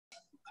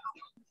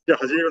じゃあ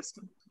始めます。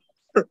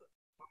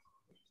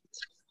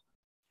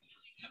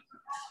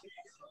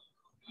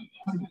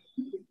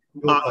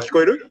あ、聞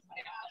こえる？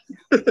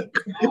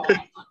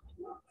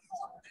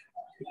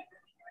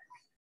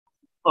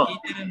あ、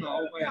聞いてるの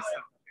は大林さ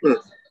ん。うん。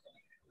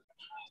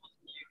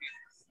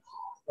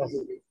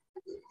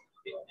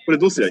これ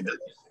どうすりゃいいんだ？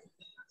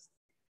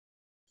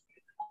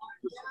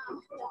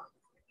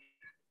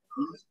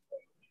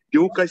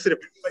了解すれ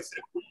ば。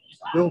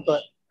了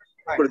解。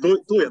これどう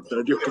やった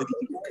ら了解で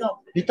きるか。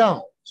リター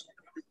ン。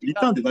リ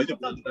ターンで大丈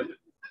夫？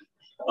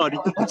あ、リ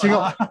ターン。違う。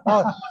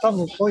あ、多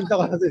分ポインター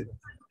が外れる。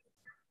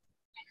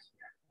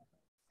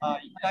あ、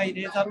一回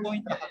レーザーポイ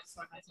ンター外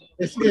さないと。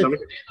エスケープ。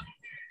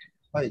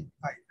はい。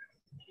はい。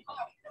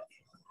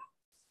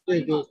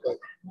で、了解。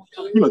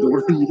今どこ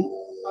にいる？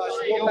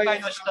了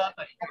解の下あ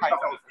たり。はい。は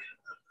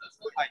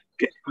い。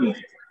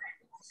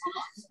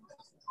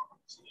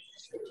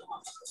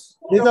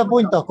レーザーポ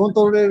インターコン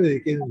トロール L で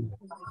いけるんだ。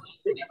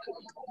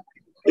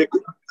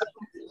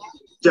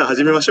じゃあ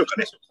始めましょうか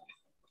ね。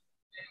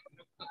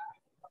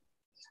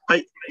は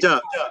い。じゃ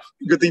あ、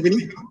Good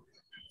evening.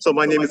 So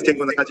my name is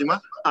Kengo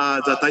Nakajima.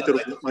 The title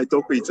of my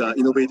talk is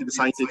Innovative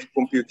Scientific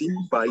Computing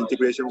by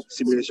Integration,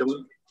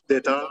 Simulation,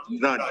 Data,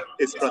 Learning,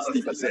 S plus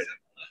D plus L。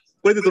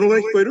これでどのぐら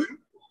い聞こえる？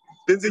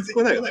全然聞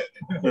こえないよね。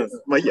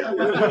まあいいや。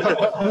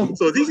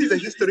So this is the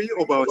history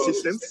of our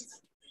systems.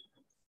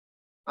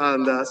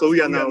 And so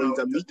we are now in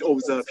the mid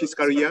of the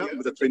fiscal year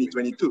of the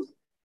 2022.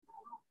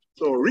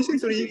 So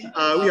recently,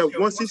 we have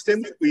one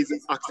system with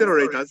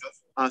accelerators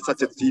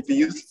such as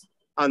GPUs,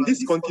 and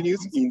this continues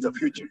in the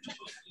future.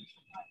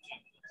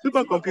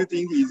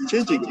 Supercomputing is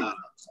changing now.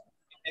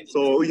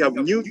 So we have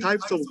new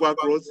types of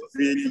workloads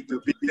related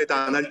to big data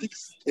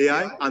analytics,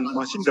 AI, and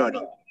machine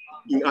learning,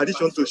 in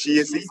addition to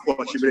CSE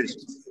for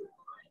simulations.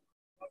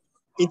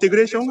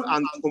 Integration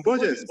and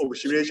convergence of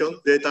simulation,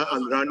 data,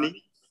 and learning,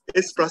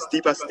 S plus D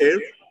plus L,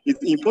 is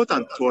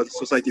important towards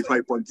Society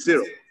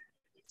 5.0.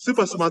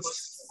 Super smart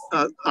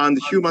and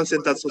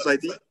human-centered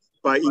society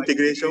by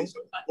integration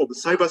of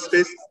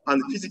cyberspace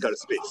and physical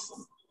space.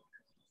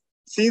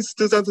 Since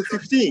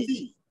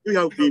 2015, we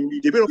have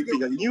been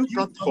developing a new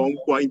platform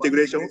for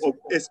integration of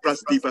S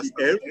plus D plus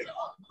L,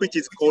 which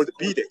is called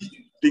BDEC,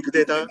 Big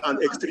Data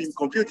and Extreme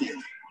Computing.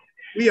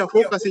 We are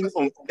focusing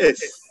on S.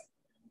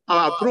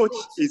 Our approach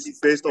is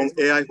based on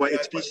AI for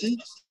HPC,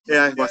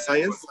 AI for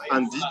science,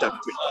 and digital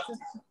twin.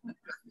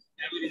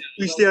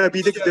 We share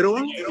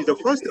BDEC01 is the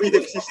first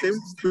BDEC system,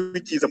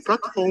 which is a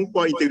platform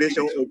for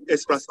integration of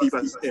S plus D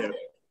plus L.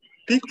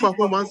 Peak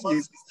performance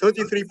is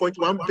 33.1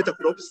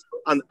 petaflops,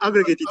 and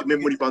aggregated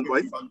memory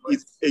bandwidth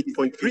is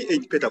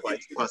 8.38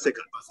 petabytes per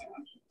second.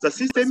 The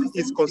system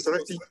is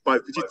constructed by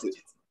Fujita.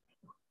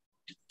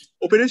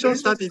 Operation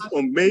started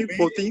on May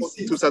 14,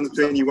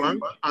 2021,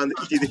 and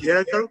it is a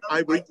hierarchical,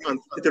 hybrid, and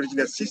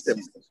heterogeneous system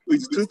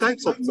with two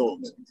types of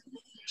nodes.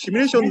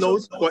 Simulation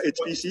nodes for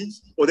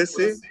HPC,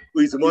 Odyssey,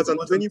 with more than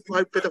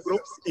 25 petaflops,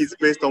 is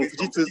based on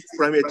Fujitsu's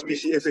Prime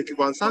HPC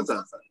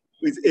FX1000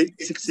 with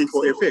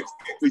 864 FX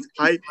with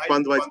high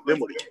bandwidth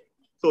memory.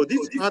 So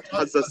this part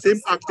has the same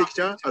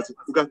architecture as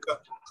Fugaku.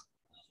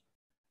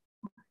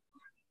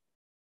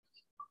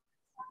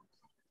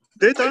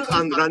 Data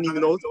and learning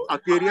nodes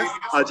Aquarius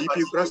are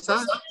GPU cluster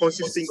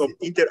consisting of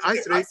Intel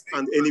Ice Lake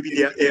and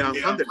NVIDIA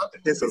A100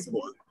 tensor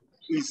core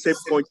with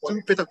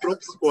 7.2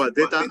 petaflops for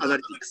data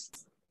analytics.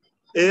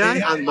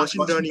 AI and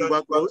machine learning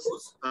workloads,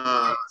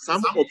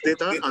 some of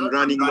data and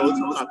learning nodes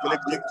are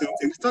connected to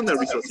external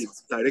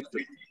resources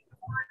directly.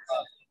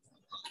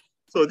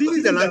 So this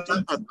is the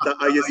launching at the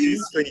ISE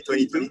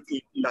 2022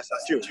 in last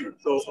June.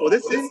 So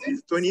Odyssey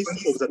is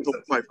 20th of the top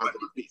 500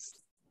 list.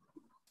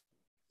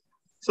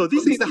 So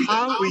this is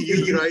how we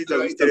utilize the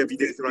Wisteria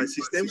BDEC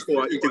system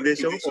for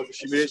integration of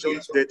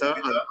simulation, data,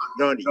 and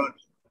learning.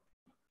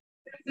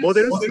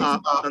 Models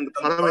and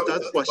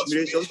parameters for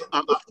simulations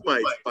are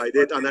optimized by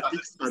data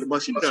analytics and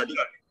machine learning.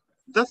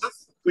 Thus,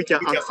 we can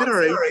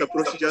accelerate the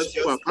procedures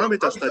for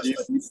parameter studies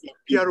in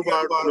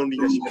real-world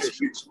nonlinear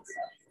simulations.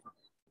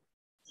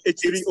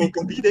 H3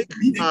 OpenBDEC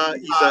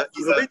is an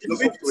innovative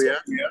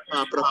software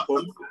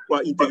platform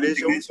for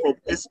integration of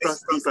S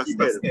plus D plus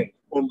L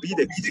on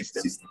BDEC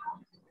systems.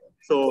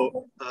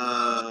 So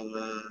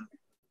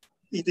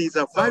it is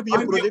a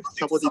 5-year project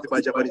supported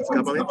by Japanese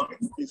government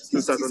in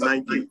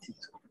 2019.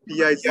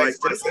 PI is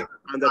myself,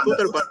 and the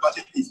total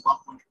budget is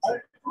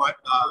 1.4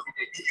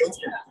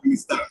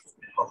 billion.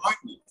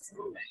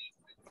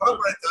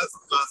 Collaborators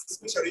are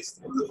specialists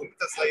in the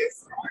computer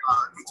science,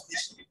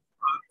 HPC,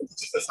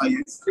 digital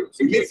science,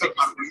 numerical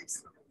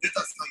algorithms,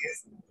 data science,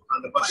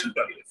 and machine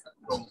learning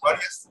from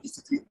various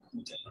institutes in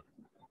Japan.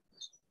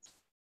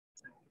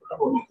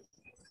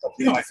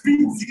 There are three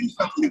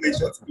significant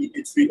innovations in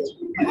H3.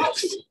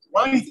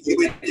 One is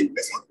innovative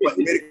method for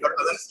numerical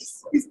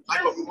analysis with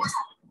high performance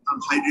and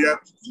high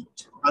reliability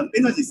and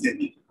energy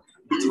saving,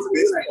 which is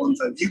based on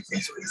the new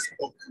features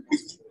of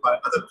computing by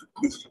other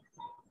technologies.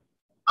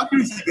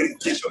 Accuracy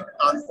verification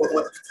and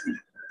automatic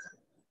tuning.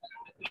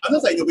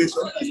 Another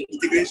innovation is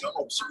integration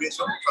of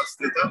simulation plus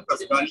data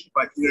plus learning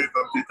by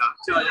theoretical data.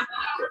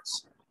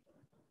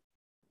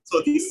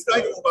 So this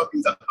slide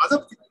overviews the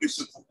adaptive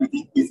precision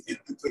computing is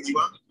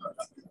SC21 and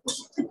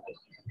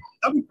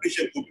double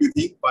precision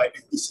computing by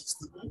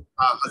SC22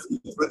 has been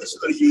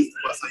traditionally used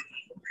for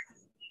scientific.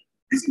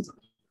 Recently,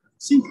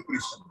 single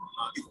precision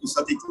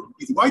SC32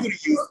 is widely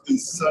used in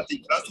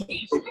certain classes of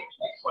programs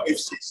for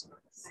FCs.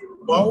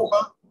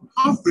 Moreover,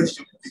 half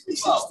precision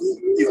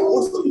SC62 is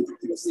also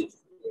introduced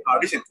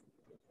recently.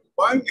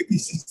 While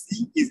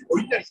FP60 is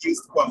originally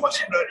used for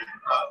machine learning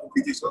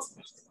computations,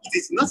 it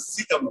is not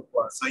suitable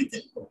for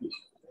scientific computing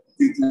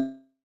due to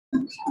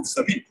its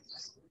stability.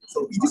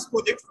 So in this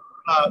project,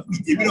 we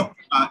developed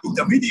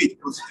intermediate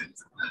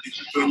processes,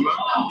 SC21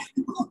 and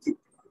SC42.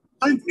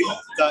 Currently,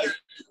 the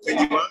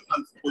SC21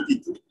 and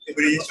 42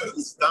 evaluation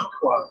is done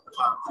for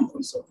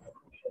frequency software.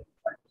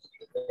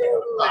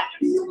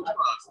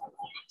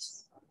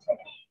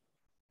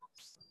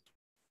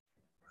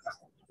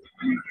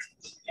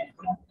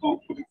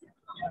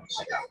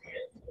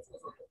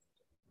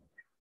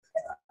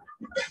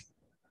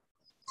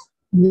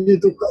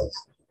リ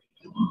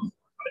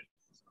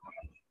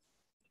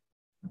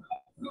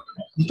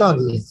ター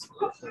ンです。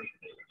あ、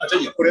じゃあ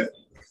いいや、これも好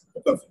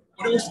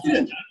き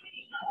なんじゃない？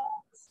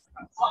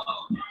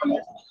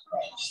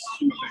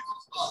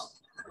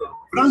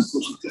ブランク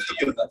をずっとしと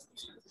けば大丈夫。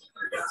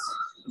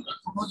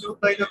この状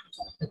態だと、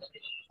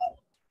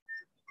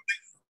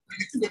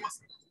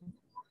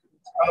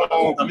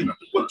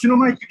こっちの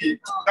マイクだけ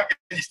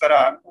にした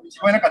ら聞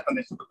こえなかったん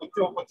で、ちょっとこっ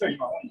ちを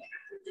今。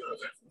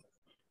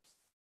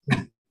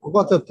ここ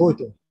はちょっと遠い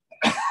と。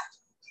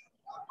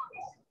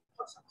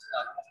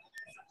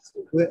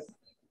上。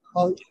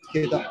あ、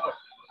消えた。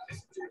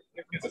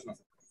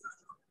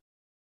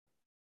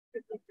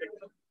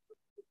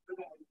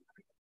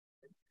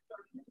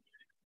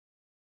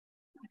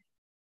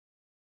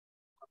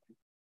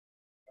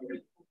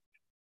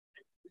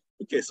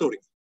Okay, sorry.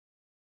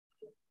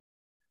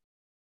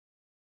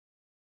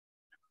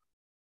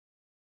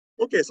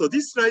 Okay, so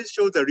this slide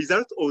shows the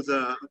result of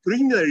the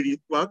preliminary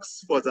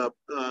works for the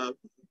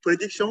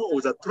prediction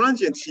of the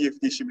transient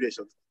CFD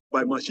simulation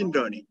by machine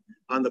learning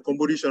and the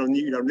convolutional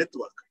neural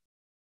network.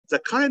 The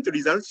current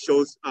result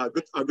shows a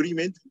good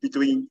agreement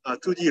between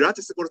 2D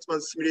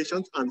lattice-Boltzmann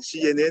simulations and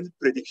CNN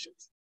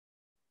predictions.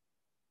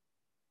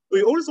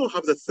 We also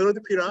have the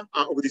third pillar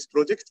of this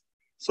project,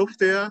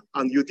 software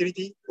and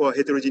utility for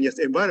heterogeneous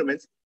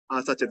environments,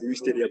 such as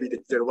Wisteria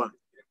BDX01.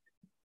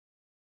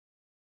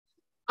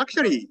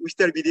 Actually,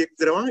 Wisteria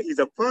BDX01 is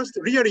the first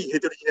really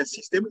heterogeneous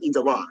system in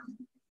the world.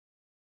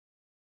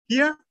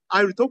 Here,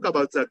 I will talk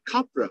about the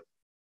coupler.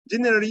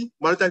 Generally,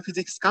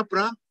 multi-physics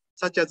coupler,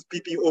 such as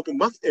PP Open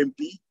Math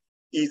MP,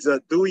 is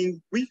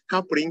doing weak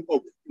coupling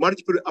of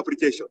multiple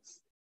applications.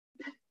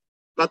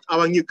 But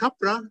our new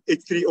coupler,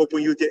 H3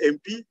 Open UT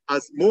MP,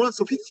 has more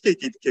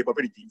sophisticated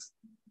capabilities.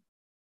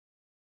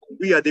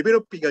 We are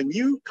developing a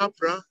new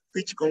coupler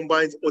which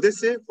combines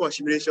Odyssey for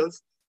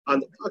simulations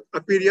and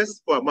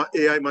Aquarius for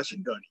AI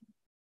machine learning.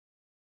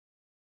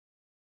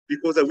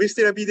 Because the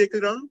Wisteria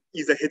BDX01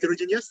 is a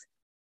heterogeneous,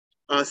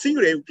 a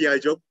single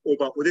MPI job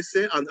over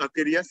Odyssey and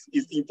Aquarius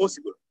is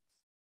impossible.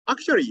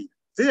 Actually,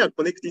 they are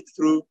connected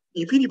through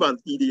InfiniBand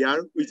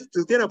EDR with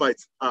 2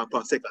 terabytes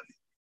per second.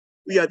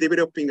 We are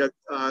developing a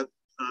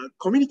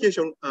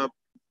communication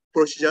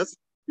procedures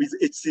with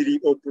H3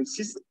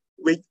 OpenSys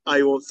with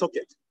IO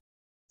socket.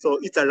 So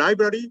it's a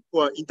library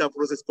for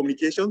inter-process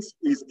communications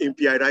with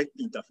MPI-like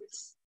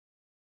interface.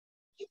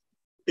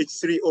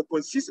 H3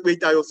 OpenSys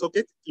with IO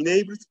socket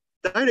enables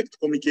direct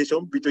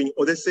communication between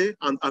Odyssey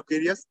and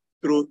Aquarius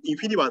through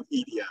InfiniBand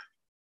EDR.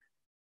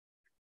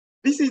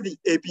 This is the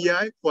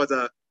API for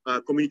the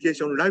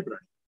communication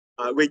library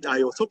with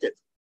IO socket.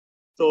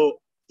 So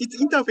its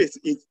interface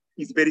is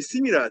very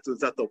similar to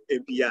that of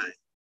MPI.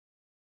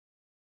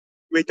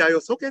 With IO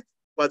socket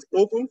was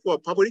open for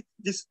public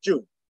this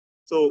June.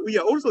 So we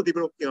are also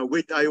developing a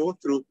Wait IO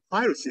through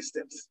file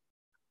systems.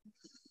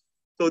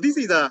 So this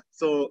is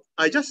so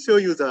I just show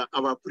you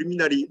our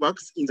preliminary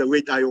works in the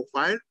Wait IO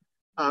file.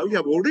 We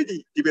have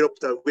already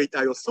developed a Wait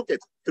IO socket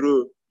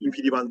through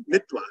InfiniBand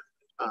network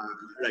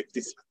like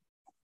this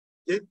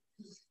one. Okay.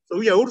 So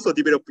we are also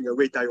developing a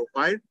Wait IO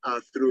file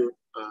through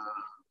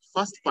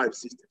fast file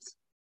systems.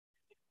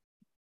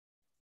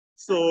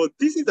 So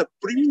this is the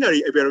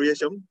preliminary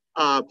evaluation.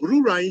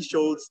 Blue line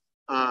shows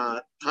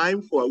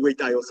time for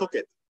Wait IO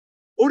socket.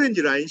 Orange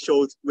line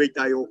shows Wait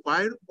IO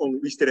file on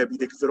Wisteria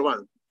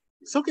BDX01.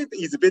 Socket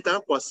is better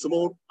for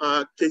small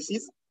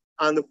cases,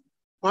 and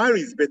file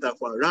is better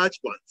for large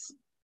ones.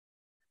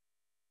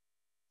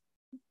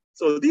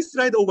 So this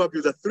slide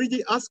overviews the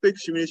 3D aspect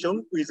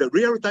simulation with a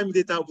real-time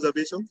data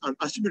observation and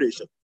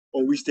assimilation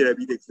on Wisteria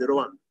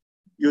BDX01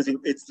 using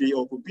H3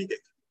 OpenBDX.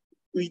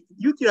 We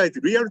utilize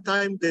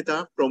real-time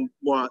data from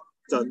more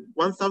than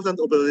 1,000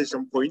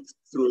 observation points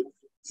through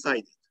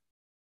SINET.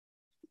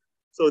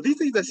 So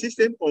this is the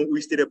system on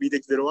Wisteria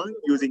BDX01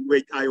 using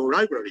Wait IO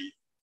library.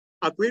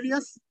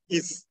 Aquarius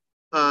is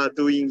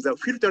doing the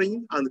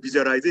filtering and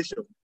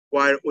visualization,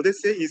 while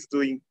Odyssey is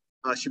doing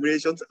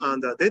simulations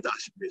and data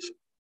assimilation.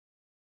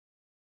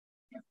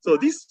 So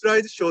this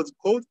slide shows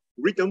code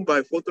written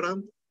by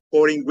Fortran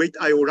calling weight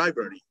IO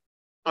library.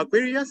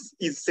 Aquarius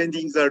is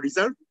sending the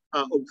result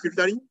of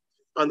filtering,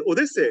 and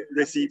Odyssey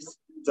receives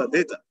the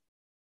data.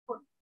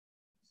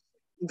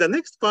 In the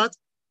next part,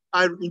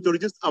 I'll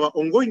introduce our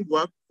ongoing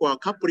work for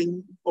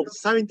coupling of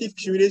scientific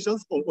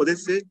simulations on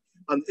Odyssey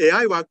and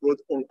AI workload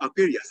on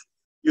Aquarius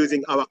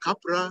using our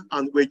coupler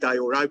and weight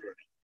IO library.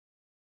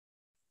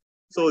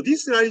 So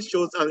this slide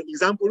shows an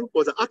example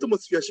for the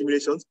atmosphere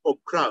simulations of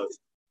clouds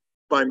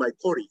by my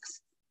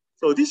colleagues.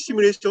 So this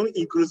simulation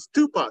includes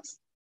two parts.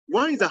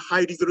 One is a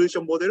high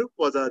resolution model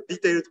for the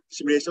detailed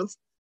simulations.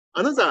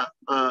 Another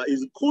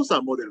is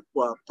coarser model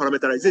for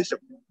parameterization.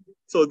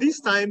 So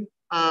this time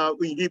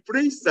we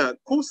replace the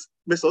coarse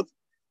method,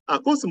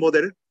 coarse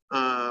model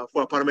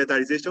for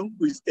parameterization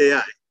with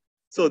AI.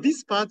 So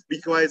this part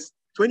requires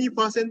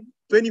 20%,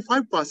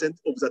 25%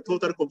 of the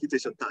total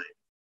computation time.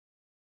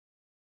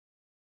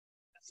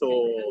 So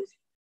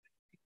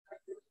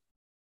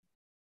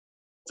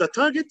the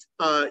target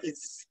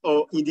is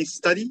in this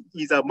study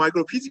is a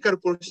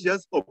microphysical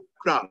procedures of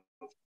cloud.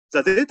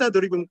 The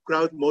data-driven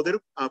cloud model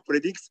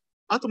predicts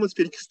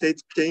atmospheric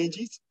state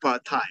changes per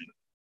time.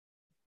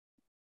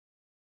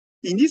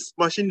 In this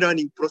machine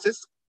learning process,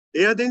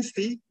 air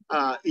density,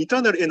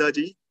 internal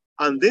energy,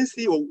 and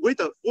density of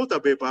water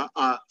vapor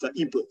are the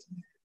input.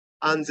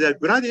 And the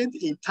gradient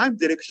in time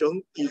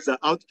direction is the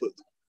output.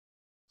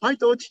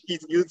 PyTorch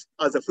is used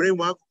as a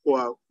framework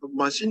for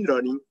machine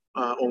learning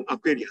on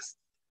Aquarius.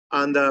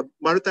 And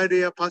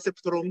multi-layer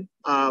perceptron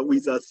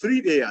with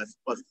 3 layers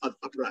was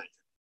applied.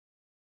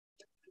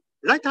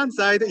 Right-hand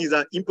side is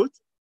an input,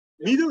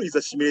 middle is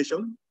a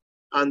simulation,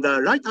 and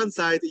the right-hand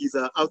side is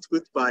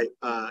output by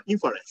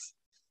inference.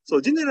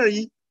 So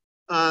generally,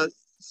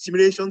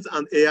 simulations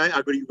and AI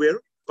agree well,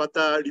 but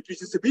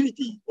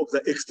reproducibility of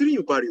the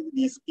extreme value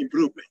needs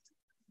improvement.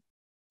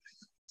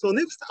 So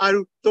next,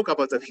 I'll talk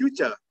about the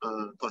future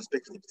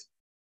perspectives.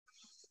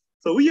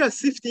 So we are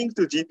shifting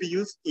to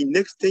GPUs in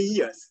next 10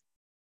 years.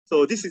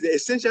 So this is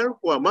essential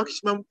for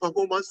maximum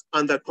performance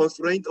under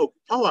constraint of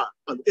power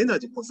and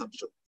energy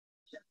consumption.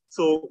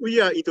 So we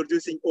are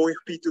introducing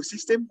OFP2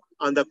 system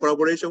under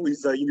collaboration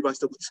with the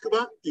University of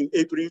Tsukuba in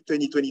April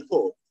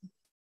 2024.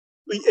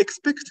 We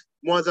expect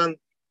more than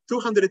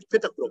 200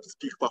 petaflops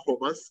peak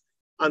performance,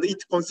 and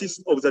it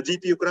consists of the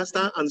GPU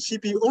cluster and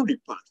CPU only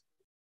part.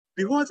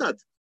 Before that,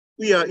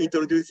 we are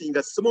introducing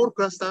a small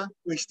cluster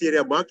with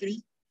stereo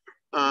Mercury,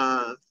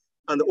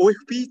 and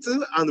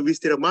OFP2 and with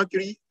stereo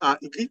Mercury are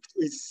equipped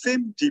with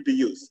same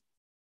GPUs.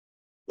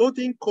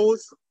 14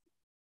 cores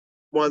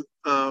of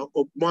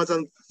more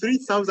than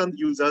 3,000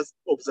 users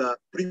of the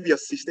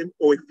previous system,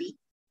 OFP,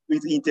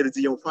 with Intel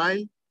Xeon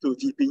Phi to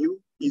GPU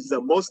is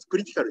the most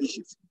critical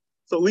issue.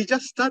 So we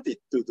just started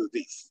to do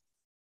this.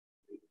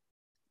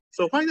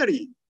 So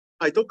finally,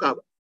 I talk a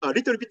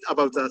little bit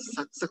about the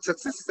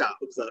successor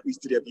of the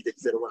Wisteria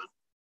BDEC01.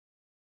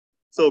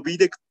 So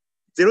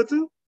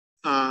BDEC02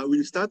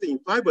 will start in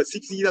 5 or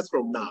 6 years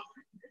from now.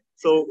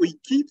 So we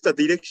keep the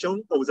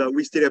direction of the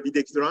Wisteria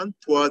BDEC01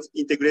 towards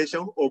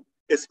integration of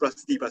S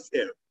plus D plus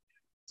L.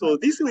 So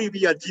this will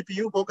be a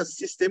GPU-focused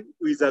system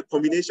with a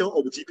combination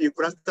of GPU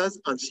clusters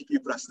and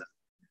CPU clusters.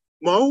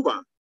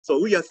 Moreover,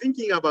 so we are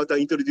thinking about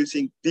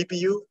introducing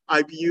DPU,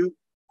 IPU,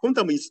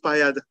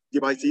 quantum-inspired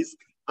devices,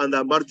 and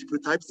multiple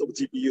types of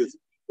GPUs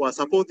for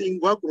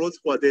supporting workloads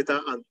for data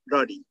and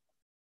learning.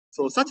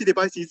 So such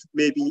devices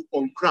may be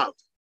on cloud,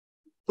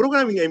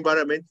 programming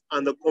environment,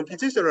 and the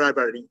computational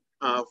library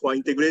for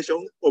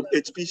integration of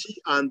HPC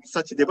and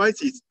such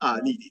devices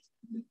are needed.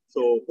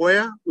 So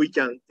where we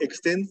can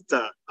extend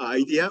the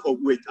idea of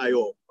weight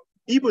IO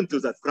even to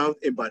the cloud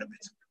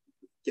environment.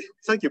 Okay,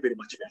 thank you very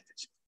much for your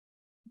attention.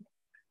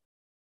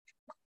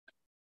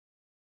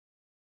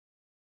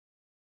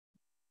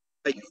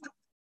 Thank you.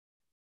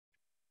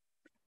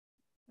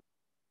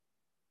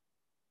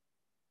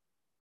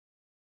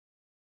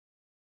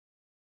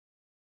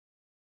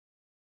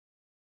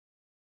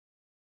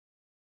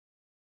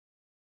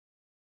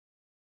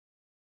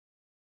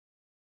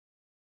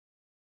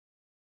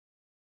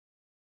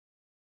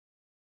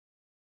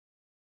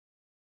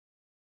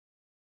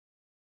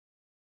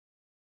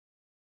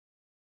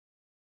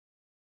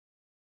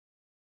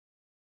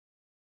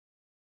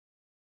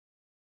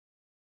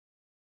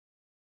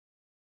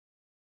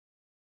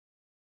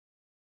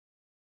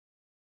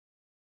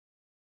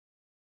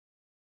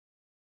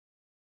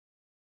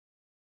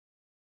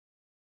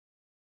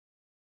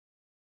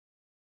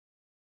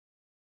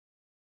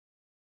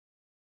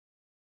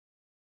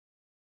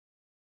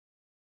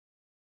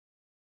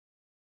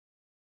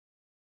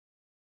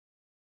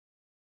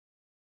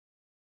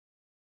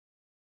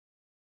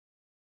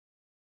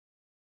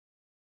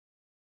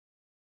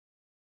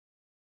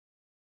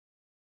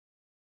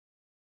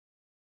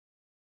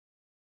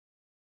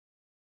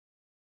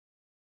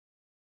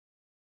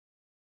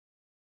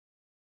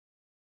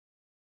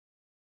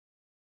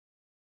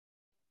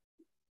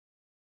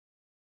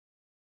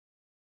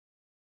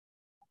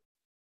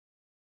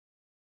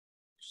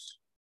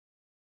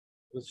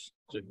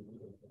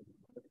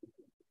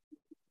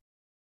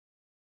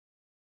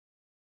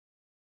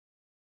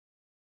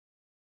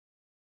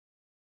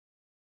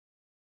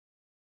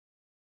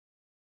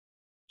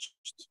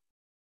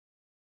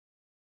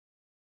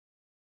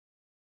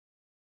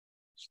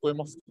 聞こえ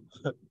ます？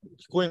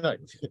聞こえない。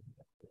聞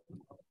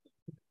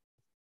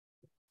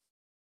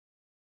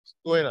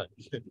こえない。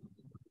聞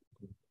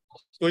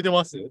こえて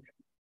ます？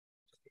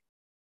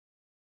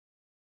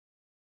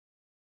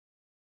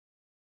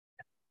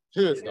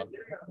そうですか？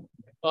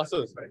あ、そ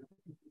うですね。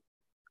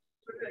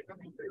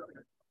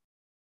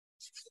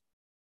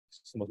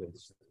すみません。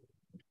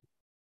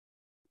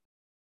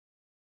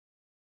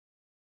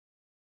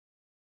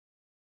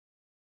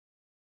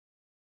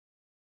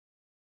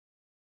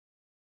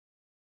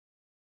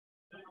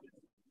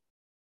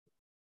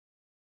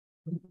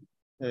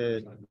え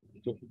ーっ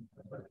と。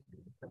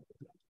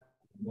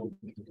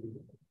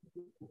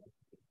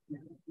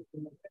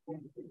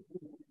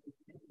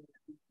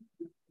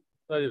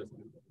大丈夫です。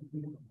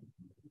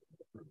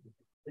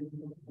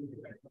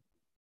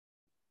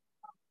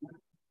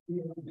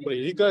これ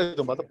入れ替える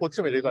とまたこっ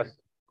ちも入れ替える。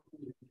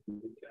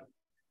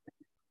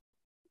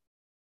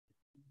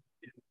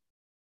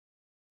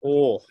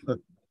おお。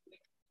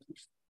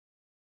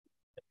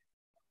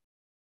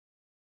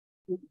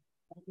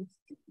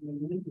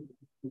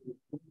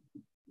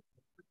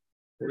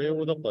これ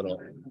をだから、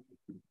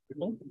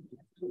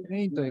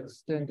メインとエク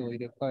ステンドを入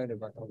れ替えれ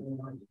ば多分。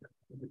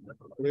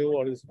これ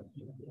をあれですかね。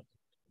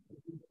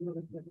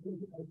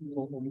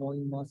と思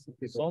います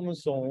けど。サム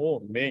ソン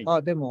をメイン。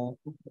あ、でも、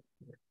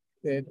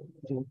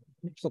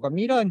そうか、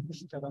ミラーに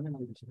しちゃダメな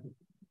んでしょ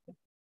う。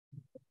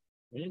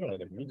ミラー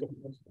でもいいと思い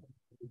ます。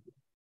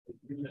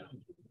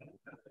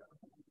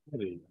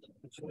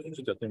ちょっ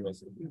とやってみま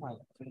す。は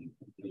い。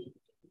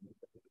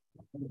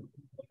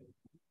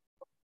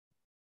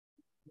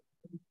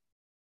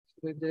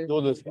それで、ど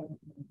うですか？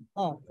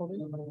あ、これ、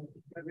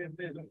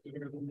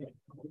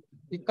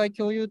一回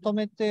共有止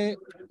めて、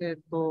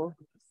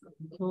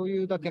共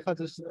有だけ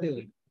外し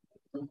て、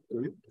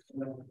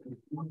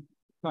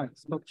はい、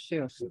ストップシ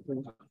ェアして、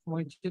も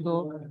う一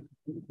度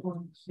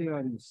シェ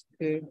アにし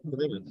て、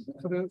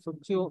そっ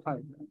ちを、は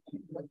い。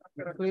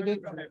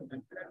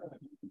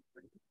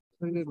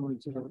それでもう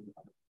一度。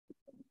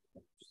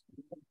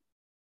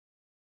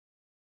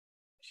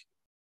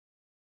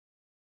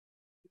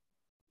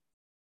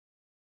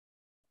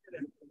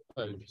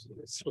はい、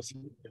すいませ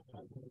ん。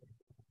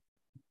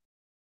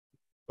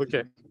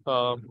Okay.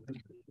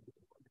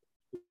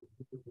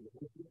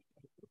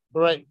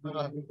 Right.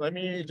 Let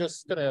me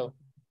just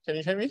can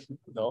you hear me?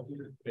 No,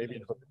 maybe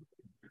not.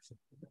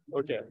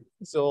 Okay.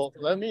 So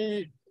let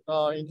me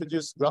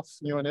introduce graph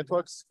neural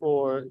networks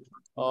for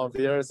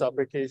various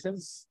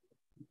applications.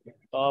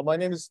 My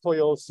name is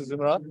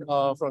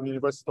Suzumura from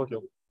University of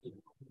Tokyo.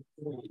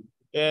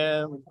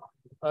 And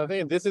I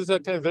think this is a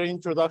kind of very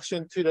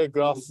introduction to the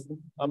graph.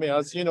 I mean,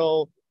 as you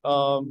know,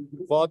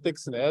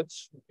 vertex and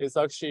edge is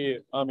actually,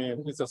 I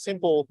mean, it's a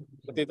simple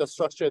data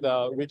structure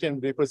that we can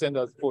represent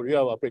as for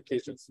real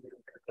applications.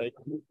 Right?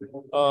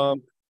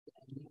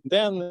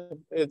 Then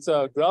it's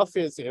a graph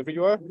is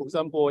everywhere. For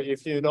example,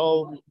 if you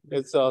know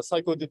it's a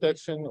cycle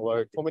detection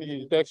or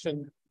community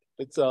detection,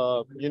 it's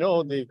you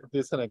know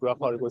this kind of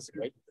graph algorithm,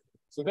 right?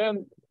 So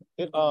then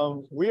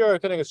we are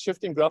kind of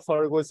shifting graph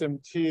algorithm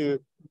to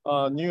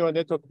a neural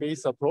network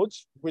based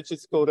approach, which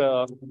is called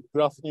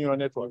graph neural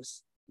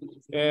networks.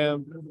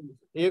 And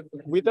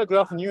with the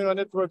graph neural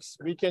networks,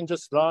 we can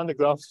just run the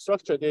graph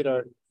structure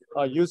data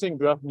using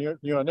graph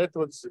neural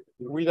networks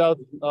without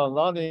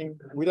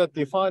without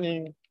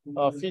defining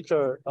a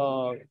feature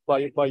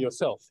by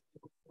yourself.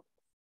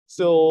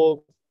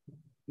 So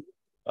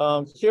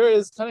here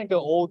is kind of the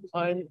old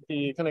time,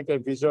 the kind of a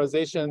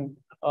visualization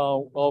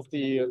of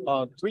the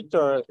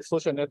Twitter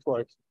social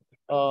network.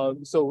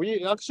 So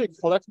we actually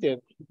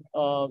collected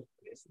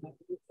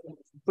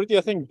pretty,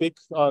 I think, big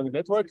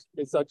network.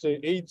 It's actually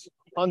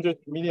 800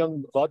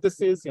 million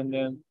vertices and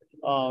then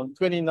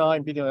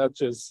 29 billion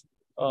edges.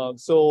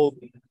 So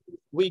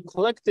we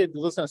collected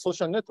those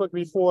social network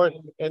before,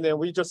 and then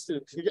we just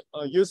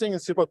using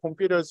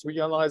supercomputers, we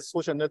analyze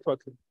social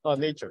network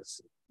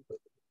natures.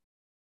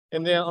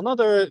 And then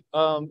another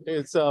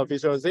is a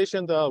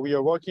visualization that we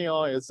are working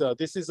on is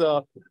this is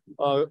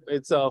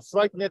it's a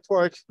flight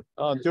network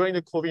during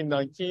the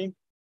COVID-19.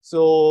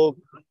 So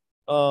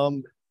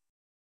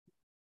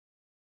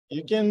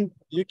you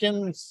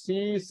can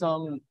see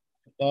some.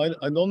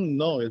 I don't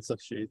know. It's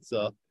actually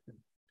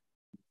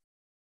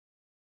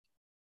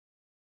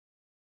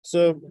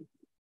so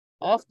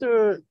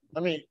after, I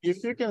mean,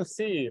 if you can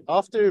see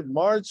after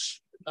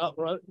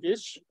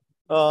March-ish,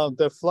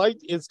 the flight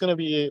is going to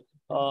be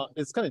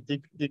it's kind of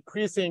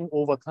decreasing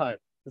over time.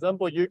 For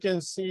example, you can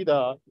see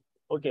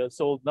okay,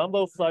 so number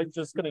of flights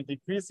just kind of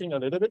decreasing a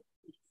little bit.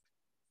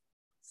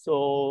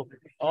 So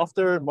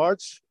after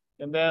March,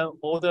 and then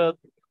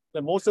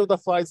most of the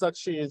flights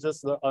actually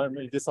just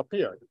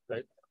disappeared,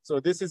 right? So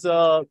this is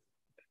a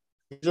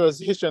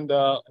visualization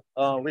that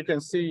we can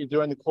see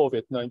during the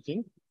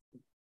COVID-19.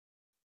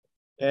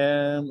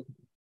 And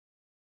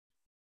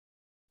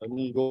let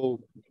me go.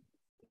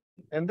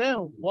 And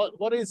then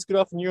what is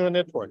graph neural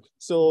network?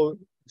 So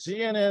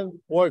GNN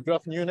or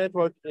graph neural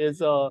network is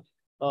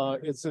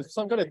it's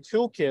some kind of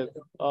toolkit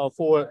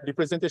for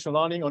representation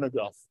learning on a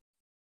graph.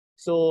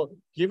 So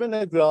given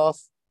a graph,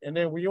 and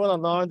then we want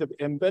to learn the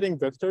embedding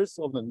vectors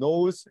of the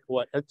nodes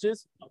or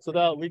edges so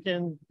that we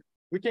can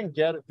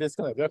get this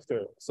kind of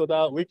vector so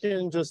that we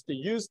can just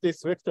use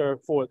this vector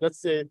for, let's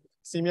say,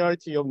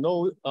 similarity of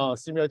nodes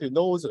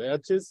or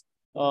edges,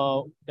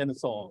 and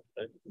so on.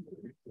 Right?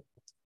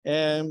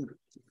 And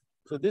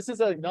so this is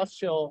a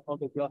nutshell of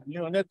the graph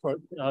neural network,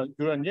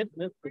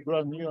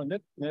 graph neural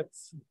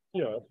nets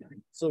here.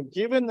 So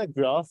given the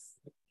graph,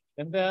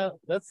 and then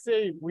let's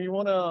say we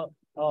wanna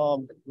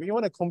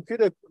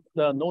compute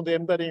the node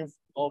embedding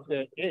of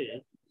the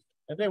A,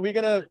 and then we're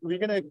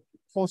gonna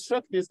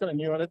construct this kind of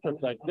neural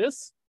network like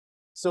this.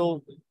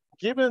 So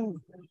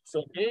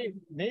A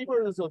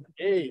neighbors of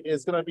A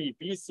is gonna be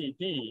B, C,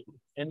 D,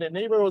 and the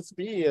neighbors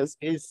B is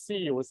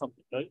AC or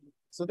something, right?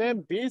 So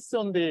then based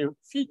on the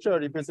feature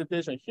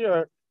representation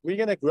here, we're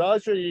gonna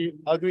gradually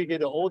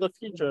aggregate all the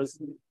features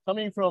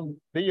coming from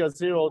layer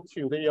 0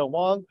 to layer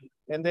 1.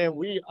 And then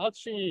we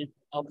actually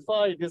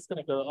apply this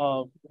kind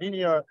of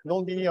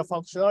non-linear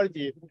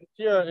functionality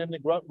here in the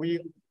graph. We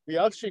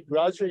actually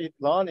gradually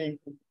learning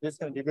this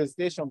kind of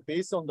representation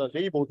based on the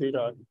label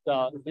data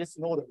that this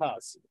node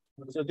has.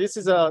 So this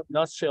is a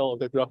nutshell of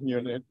the graph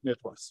neural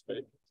networks,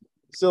 right?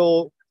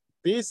 So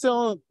based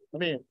on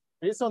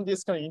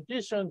this kind of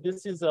intuition,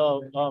 this is a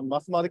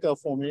mathematical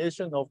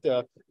formulation of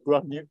the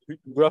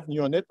graph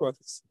neural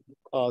networks.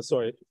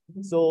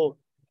 So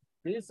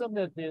based on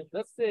that,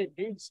 let's say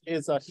H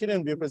is a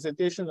hidden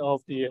representation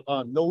of the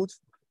node.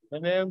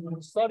 And then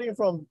starting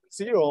from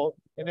 0,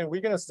 and then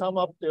we're going to sum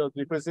up the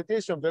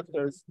representation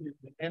vectors.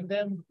 And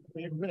then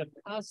we're going to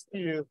pass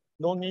to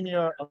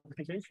nonlinear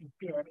application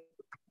here.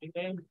 And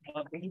then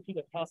we need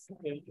to pass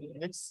the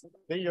next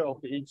layer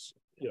of the H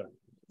here.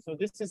 So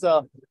this is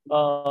a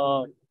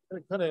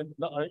kind of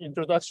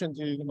introduction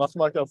to the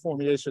mathematical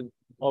formulation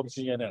of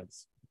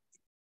GNNs.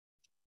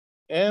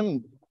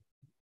 And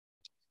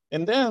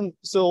then,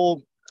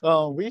 so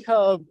we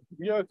are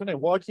kind of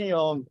working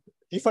on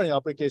different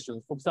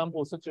applications, for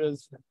example, such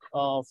as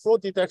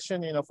fraud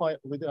detection in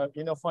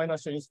a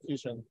financial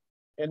institution,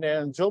 and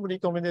then job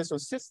recommendation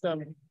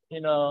system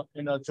in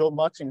a job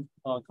matching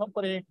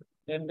company.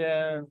 And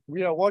then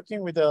we are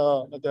working with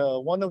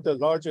one of the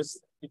largest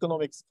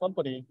economics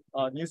company,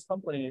 news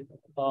company,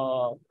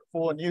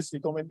 for news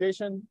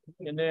recommendation.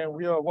 And then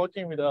we are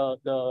working with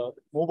the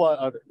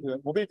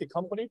mobility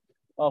company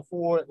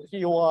for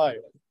POI,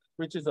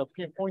 which is a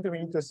point of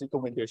interest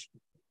recommendation.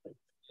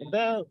 And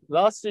then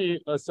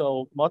lastly,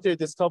 so material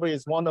discovery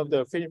is one of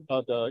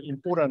the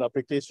important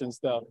applications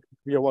that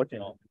we are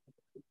working on.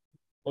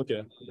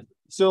 Okay,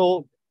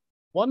 so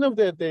one of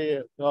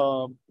the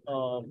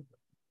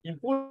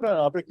important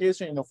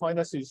application in a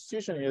financial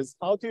institution is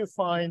how to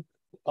find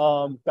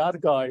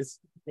bad guys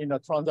in a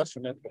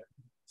transaction network.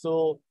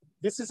 So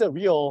this is a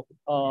real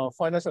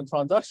financial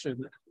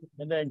transaction.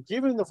 And then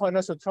given the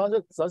financial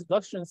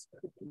transactions,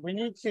 we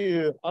need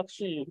to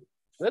actually,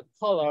 red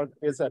color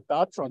is a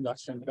bad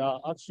transaction that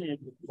actually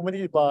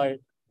committed by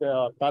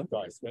the bad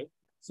guys, right?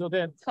 So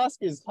then task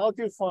is how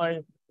to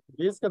find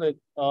these kind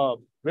of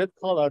red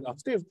colored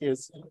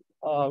activities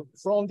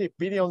from the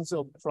billions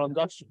of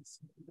transactions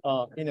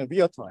in a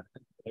real time.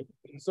 Right?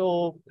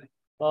 So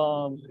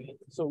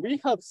we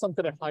have some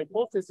kind of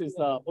hypothesis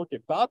that, okay,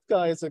 bad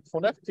guys are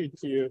connected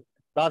to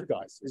bad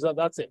guys.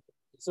 That's it.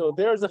 So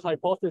there's a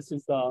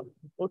hypothesis that,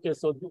 okay,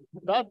 so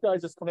bad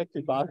guys is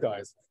connected to bad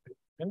guys.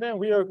 And then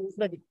we are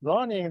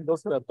learning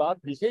those kind of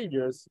bad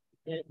behaviors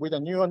with the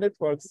neural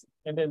networks.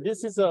 And then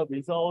this is a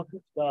result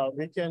that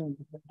we can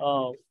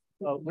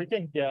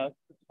get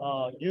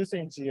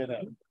using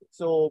GNN.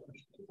 So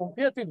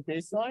compared to the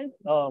baseline,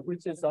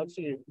 which is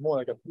actually more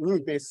like a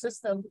rule-based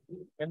system,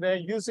 and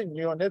then using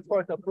neural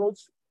network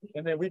approach,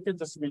 and then we can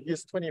just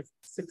reduce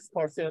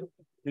 26%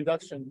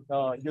 reduction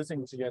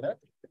using GNN.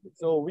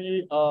 So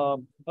we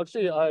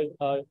actually I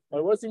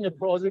was in a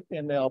project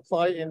and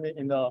apply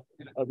in a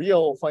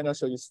real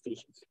financial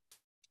institutions.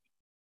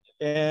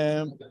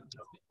 And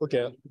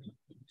okay,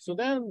 so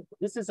then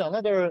this is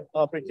another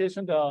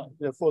application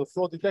for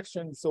fraud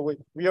detection. So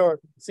we are,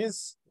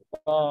 since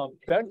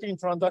banking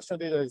transaction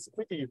data is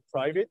pretty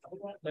private,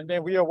 and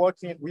then we are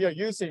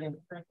using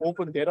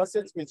open data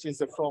sets, which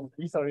is from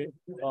Ethereum,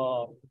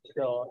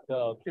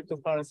 the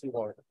cryptocurrency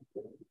world.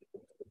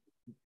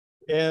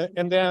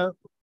 And then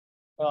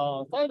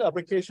third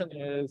application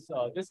is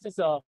this is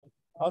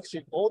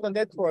actually all the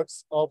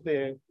networks of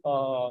the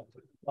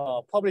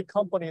public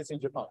companies in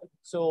Japan.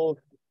 So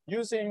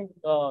using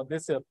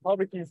this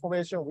public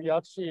information, we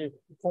actually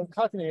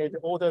concatenate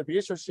all the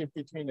relationship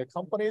between the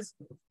companies.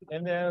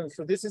 And then,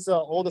 so this is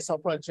all the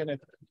supply chain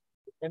network.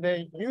 And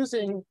then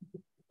using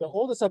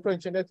all the supply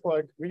chain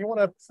network, we want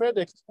to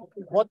predict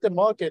what the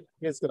market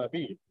is going to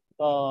be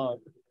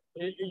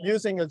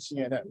using a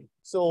GNN.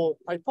 So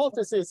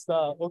hypothesis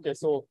that, okay,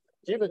 so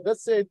given,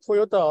 let's say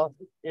Toyota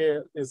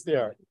is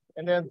there,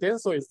 and then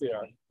Denso is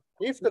there.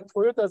 if the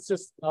Toyota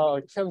just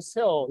can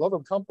sell a lot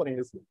of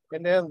companies,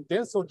 and then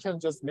Denso can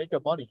just make a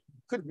money,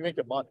 could make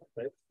a money,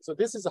 right? So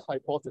this is a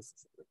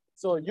hypothesis.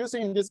 So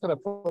using this kind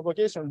of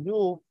propagation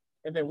rule,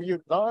 and then we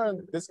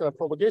learn this kind of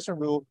propagation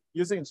rule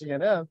using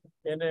GNN,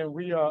 and then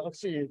we are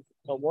actually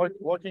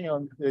working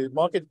on the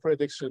market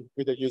prediction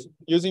with the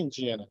using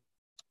GNN.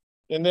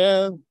 And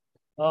then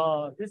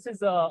this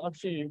is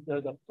actually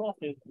the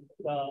profit.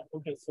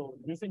 Okay, so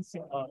using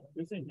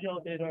real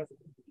data,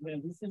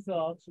 then this is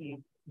actually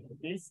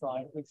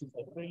baseline, which is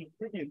a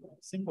pretty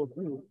simple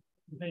rule.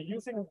 Then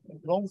using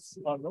long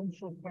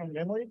short-term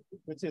memory,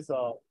 which is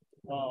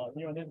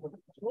neural network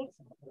approach.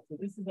 So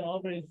this is the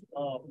average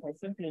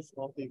percentage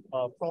of the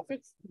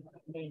profits.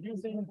 And then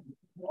using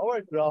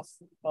our graph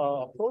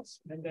approach,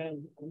 and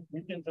then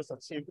we can just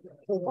achieve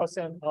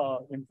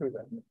 4%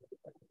 improvement.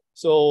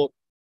 So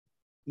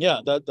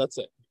yeah, that's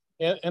it.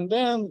 And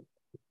then,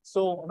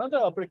 so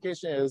another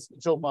application is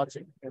job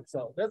matching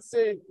itself. Let's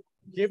say,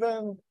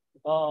 given,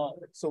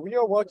 so we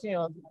are working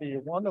on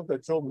one of the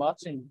job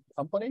matching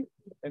company,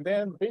 and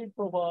then they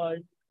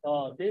provide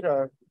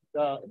data.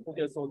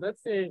 Okay, so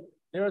let's say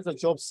there is a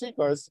job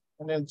seekers,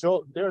 and then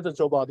there is a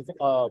job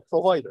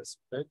providers,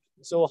 right?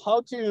 So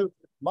how to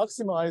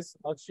maximize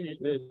actually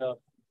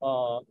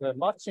the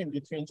matching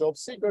between job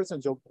seekers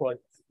and job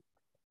providers?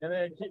 And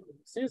then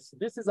since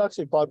this is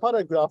actually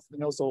bipolar graph,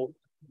 and also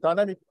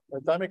dynamic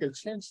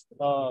change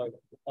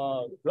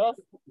graph,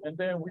 and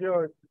then we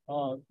are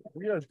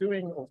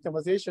doing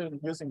optimization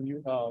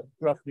using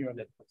graph neural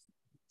networks.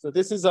 So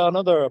this is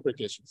another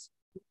applications.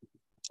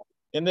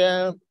 And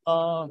then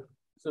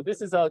so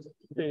this is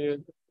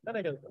the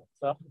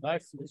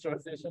nice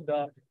visualization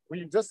that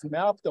we just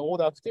mapped all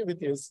the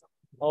activities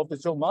of the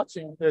job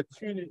matching to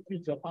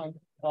Japan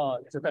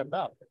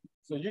map.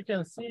 So you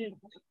can see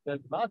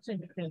that matching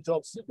between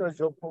job seekers,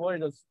 job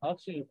providers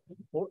actually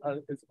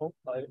is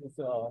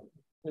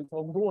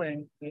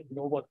ongoing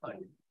over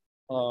time.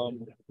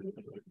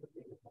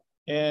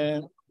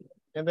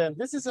 And then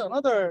this is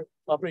another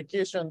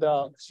application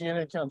that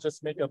CNN can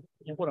just make an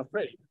important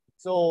trade.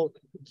 So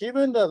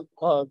given the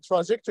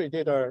trajectory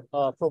data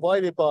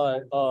provided by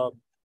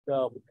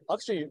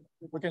actually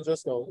we can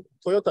just go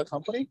Toyota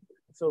company.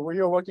 So we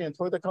are working in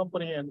Toyota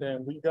company, and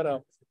then we got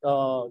a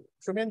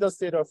tremendous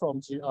data from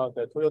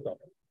the Toyota,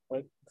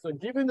 right? So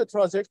given the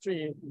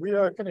trajectory, we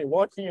are kind of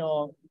working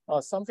on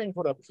something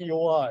for the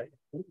POI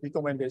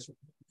recommendation.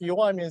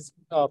 POI means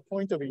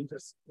point of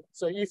interest.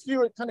 So if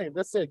you kind of,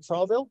 let's say,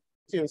 travel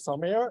to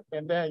somewhere,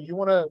 and then you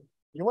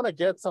wanna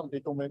get some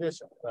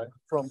recommendation, right,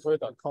 from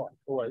Toyota car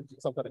or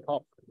some kind of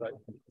company, right?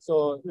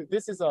 So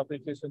this is an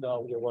application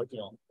that we are working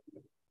on.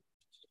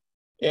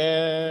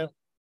 And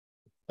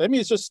let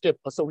me just skip.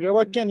 So we are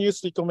working on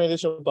use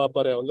recommendation, but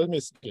let me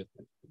skip.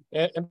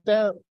 And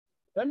then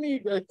let me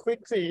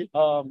quickly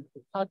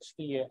touch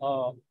the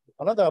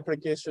another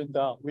application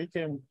that we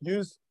can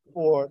use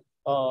for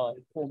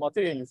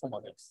material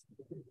informatics.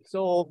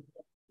 So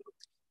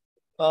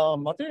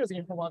materials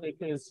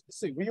informatics is,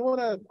 see, we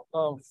want to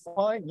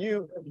find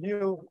new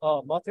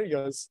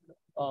materials,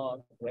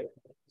 right?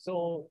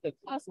 So the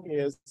task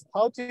is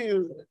how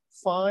to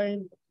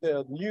find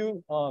the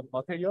new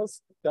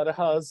materials that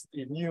has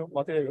the new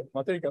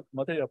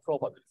material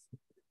properties.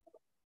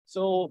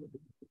 So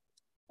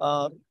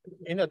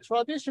in a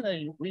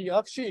traditionally, we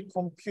actually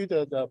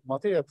computed the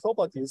material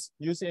properties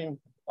using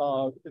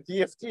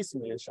DFT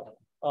simulation,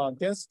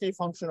 density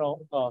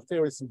functional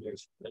theory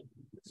simulation. Right?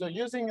 So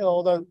using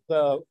all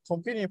the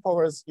computing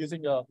powers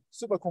using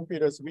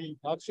supercomputers, we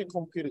actually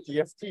computed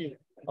DFT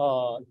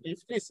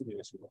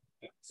simulation.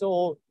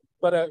 So,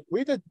 but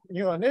with the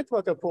neural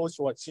network approach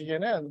or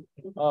GNN,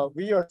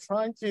 we are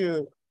trying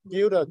to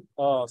build a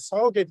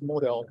surrogate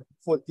model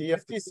for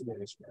DFT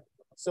simulation.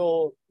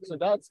 So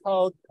that's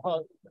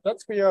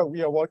that's where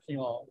we are working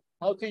on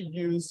how to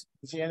use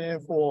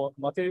GNN for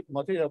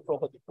material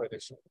property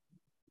prediction.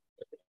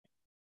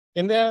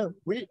 And then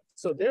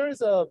so there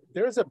is a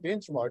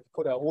benchmark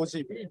called an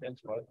OGB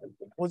benchmark.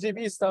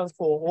 OGB stands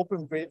for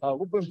Open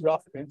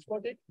Graph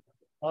Benchmarking.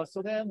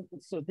 So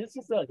this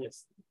is a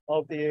list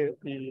of the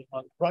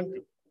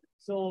ranking.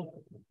 So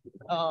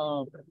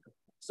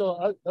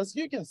as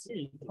you can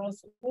see,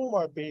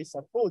 transformer-based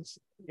approach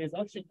is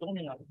actually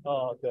dominant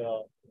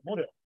the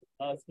model,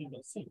 as you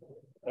can see,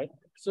 right?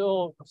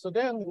 So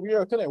then we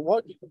are kind of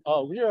working.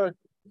 We are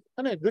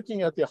kind of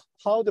looking at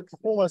how the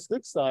performance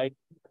looks like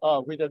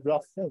with a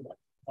graph format,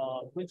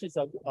 which is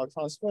a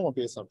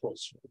transformer-based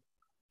approach.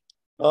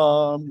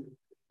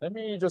 Let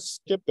me just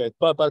skip it.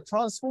 But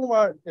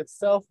transformer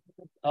itself,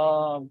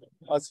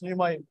 as you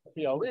might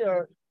be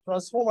aware,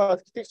 transformer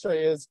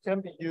architecture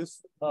can be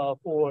used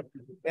for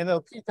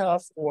NLP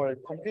tasks or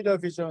computer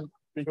vision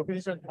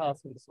recognition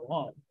tasks and so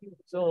on.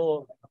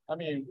 So I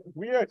mean,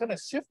 we are kind of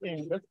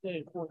shifting. Let's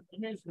say for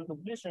image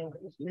recognition,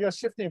 we are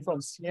shifting from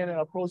CNN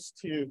approach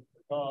to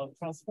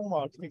transformer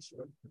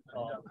architecture.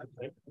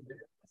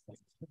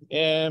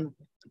 And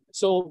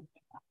so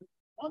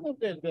one of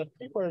the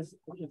papers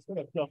is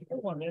going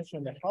to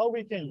mention how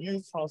we can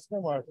use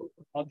transformer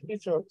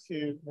architecture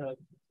to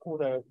for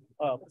the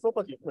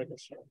property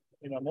prediction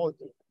in a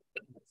model.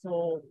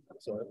 So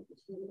sorry.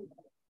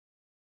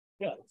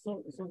 Yeah,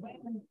 so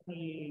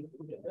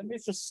let me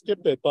just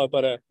skip it,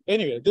 but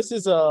anyway, this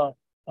is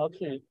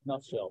actually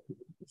nutshell.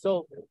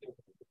 So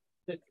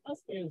the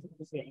task is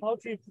how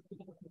to,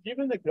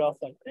 given the graph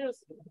like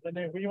this, and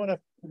then we wanna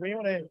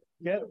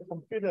get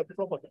computer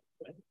property.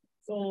 Right?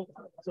 So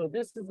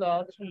this is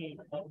actually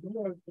we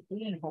are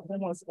doing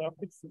performance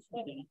graphics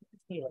study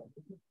here.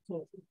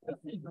 So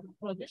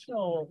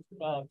traditional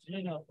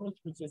GNN approach,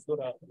 which is the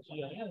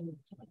GNN,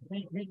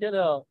 we get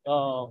a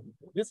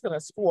this kind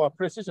of score,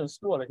 precision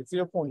score like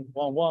 0.11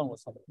 or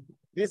something.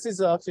 This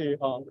is actually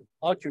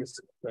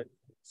accuracy, right?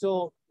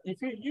 So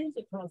if you use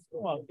a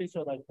transformer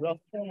feature like graph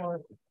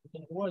former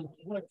or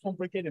more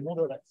complicated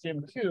model like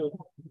GM2,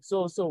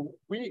 so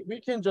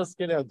we can just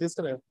get a this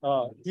kind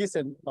of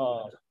decent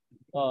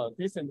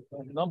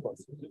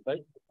numbers,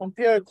 right?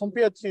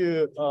 Compared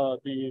to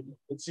the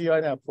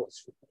GIN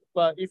approach.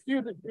 But if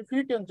you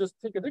can just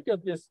take a look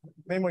at this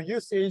memory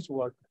usage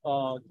or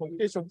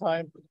computation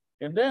time,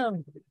 and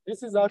then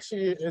this is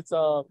actually it's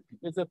a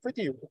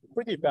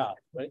pretty bad,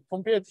 right?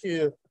 Compared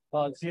to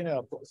GIN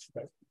approach,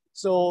 right?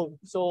 So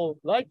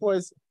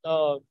likewise,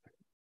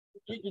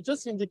 it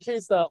just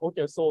indicates that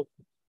okay, so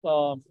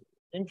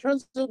in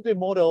terms of the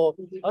model,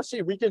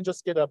 actually we can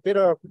just get a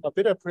better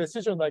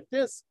precision like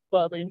this,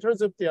 but in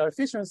terms of the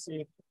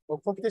efficiency or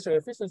computational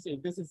efficiency,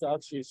 this is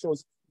actually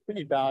shows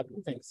pretty bad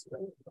things.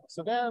 Right?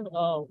 So then,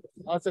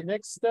 as the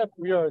next step,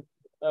 we are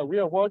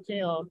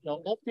working on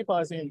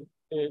optimizing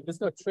this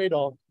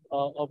trade-off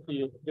of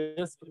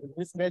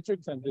this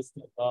matrix and this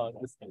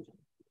matrix.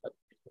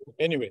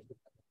 Anyway,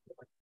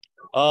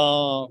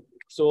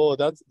 so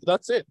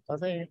that's it. I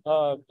think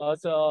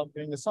as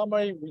in the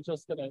summary,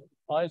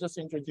 I just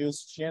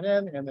introduced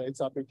GNN and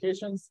its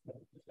applications.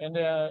 And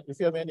if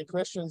you have any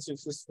questions,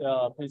 it's just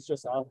please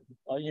just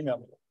email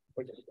me.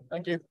 Okay,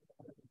 thank you.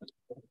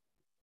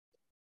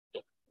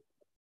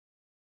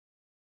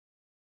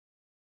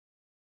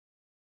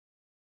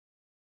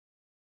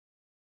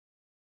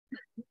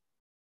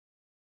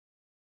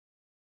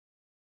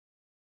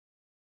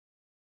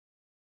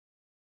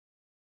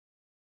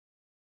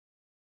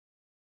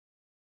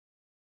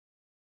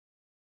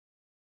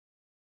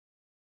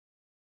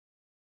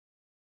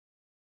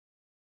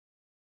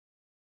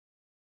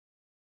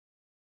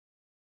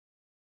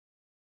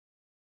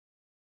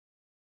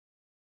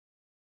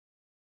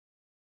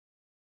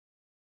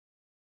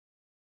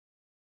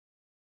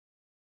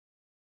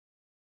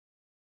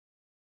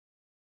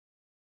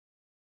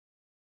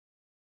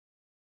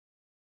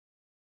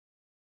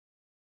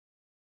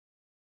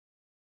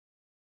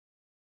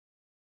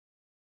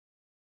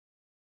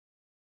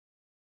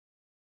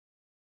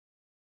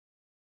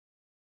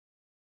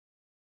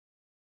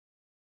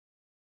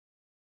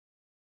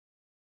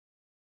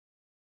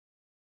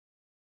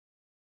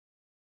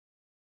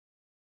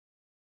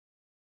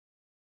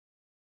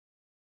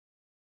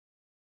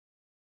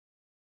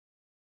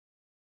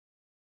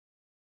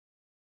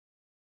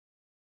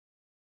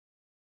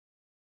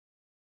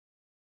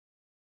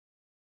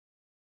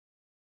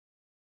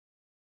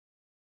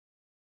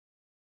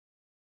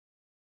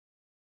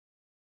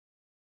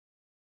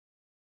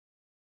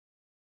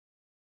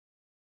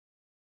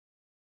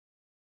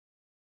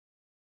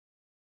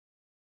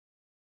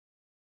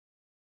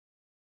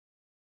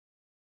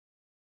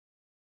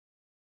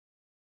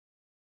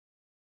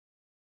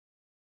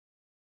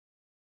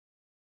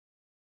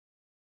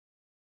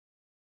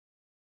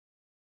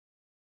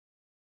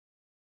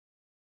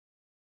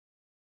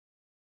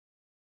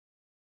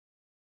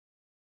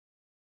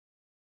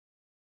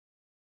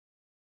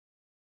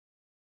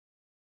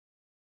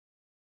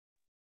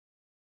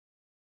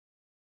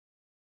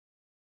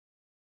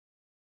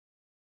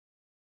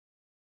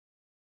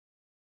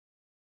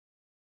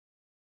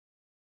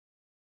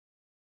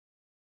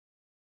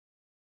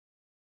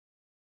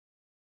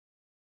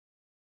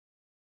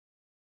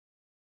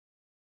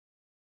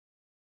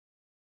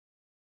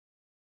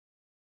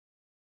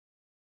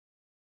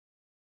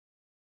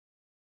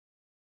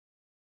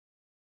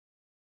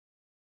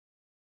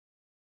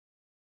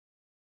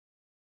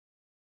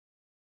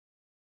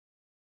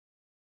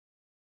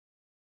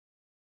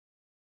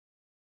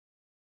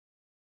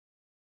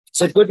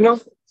 So good now?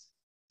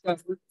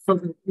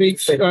 From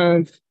which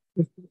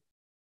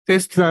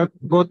test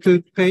go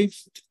to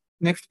page,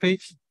 next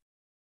page.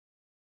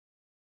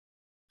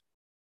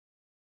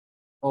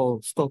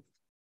 Oh, stop.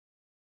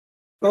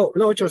 Oh,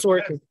 no, it was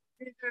working.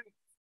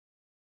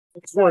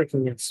 It's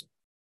working, yes.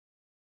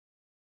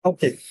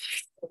 Okay.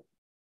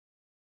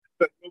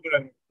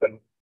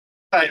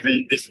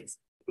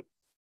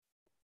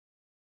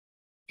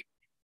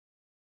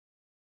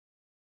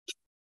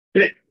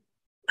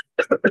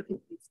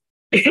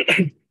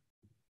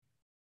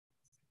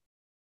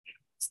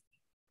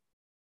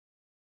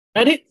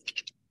 Ready?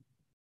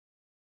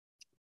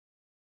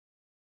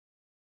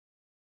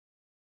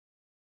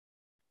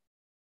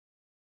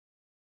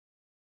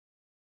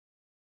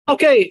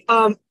 Okay.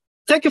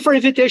 Thank you for the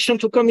invitation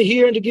to come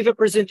here and to give a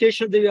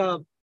presentation at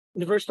the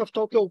University of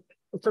Tokyo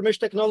Information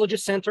Technology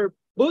Center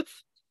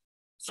booth.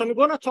 So I'm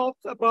going to talk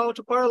about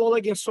parallel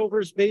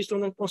eigensolvers based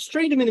on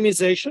unconstrained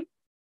minimization.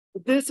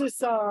 This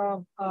is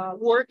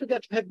work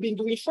that we have been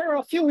doing for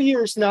a few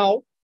years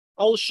now.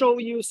 I'll show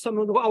you some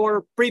of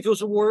our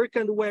previous work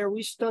and where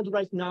we stand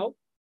right now.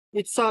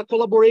 It's a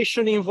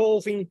collaboration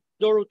involving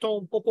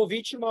Doroton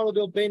Popovich, Mauro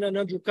Delbene, and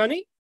Andrew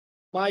Cunning,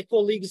 my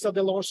colleagues at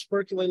the Lawrence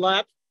Berkeley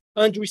lab.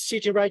 Andrew is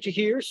sitting right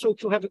here, so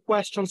if you have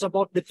questions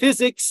about the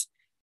physics,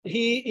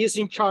 he is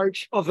in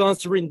charge of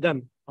answering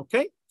them,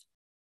 okay?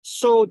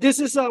 So this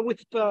is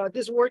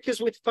this work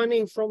is with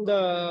funding from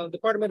the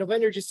Department of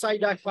Energy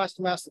SciDi Fast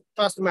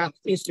Math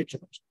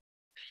Institute.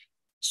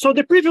 So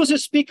the previous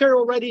speaker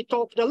already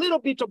talked a little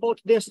bit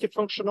about density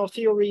functional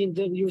theory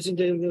using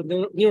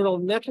the neural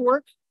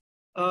network.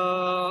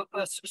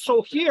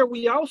 So here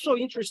we are also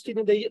interested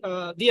in the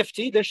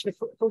DFT, density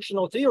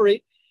functional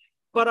theory,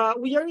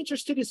 but we are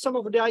interested in some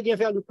of the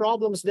eigenvalue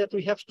problems that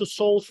we have to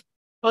solve.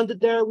 Under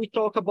there, we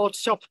talk about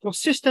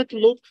self-consistent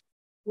loop,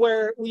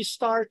 where we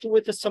start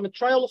with some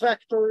trial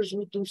vectors,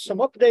 we do some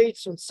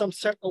updates on some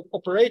set of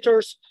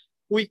operators,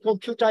 we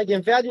compute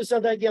eigenvalues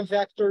and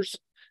eigenvectors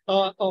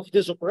of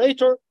this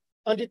operator,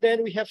 and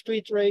then we have to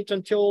iterate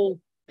until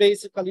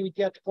basically we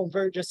get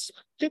convergence,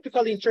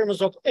 typically in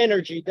terms of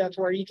energy that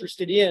we're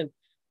interested in,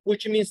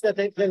 which means that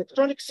the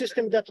electronic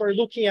system that we're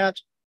looking at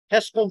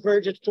has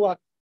converged to a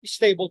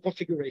stable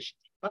configuration,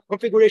 a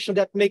configuration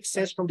that makes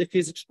sense from the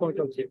physics point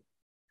of view.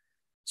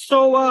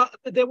 So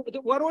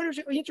what we're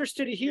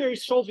interested in here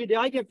is solving the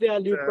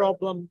eigenvalue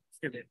problem.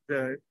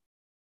 The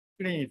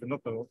screen is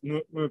not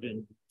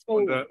moving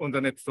on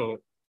the net, so.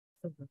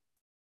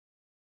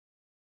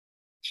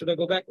 Should I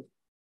go back?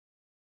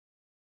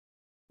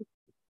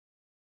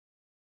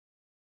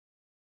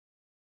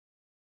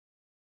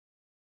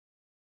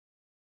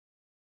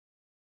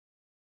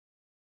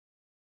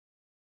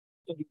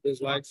 The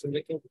slides, and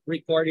they can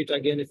record it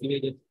again if you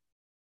need it.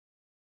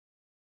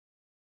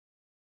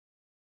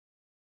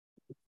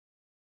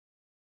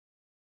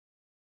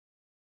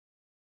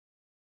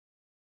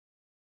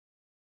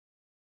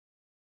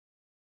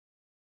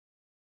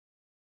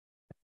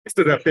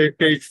 So the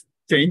page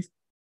change.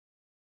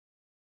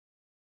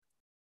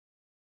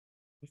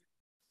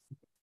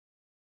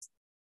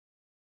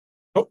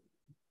 Oh,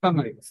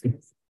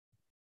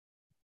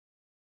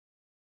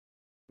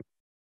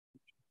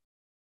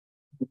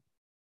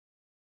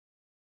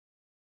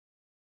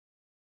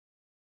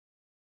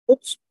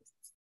 oops.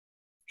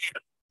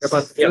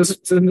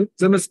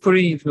 Zoom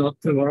screen is not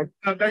to work.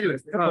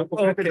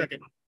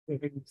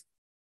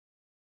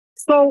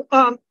 So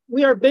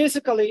we are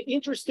basically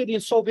interested in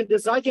solving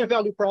this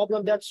eigenvalue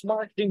problem that's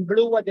marked in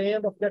blue at the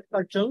end of that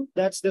cartoon.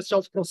 That's the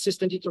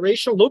self-consistent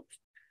iteration loop.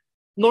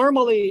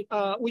 Normally,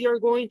 we are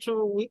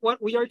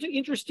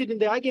interested in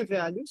the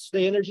eigenvalues,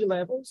 the energy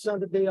levels,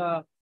 and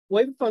the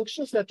wave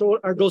functions that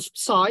are those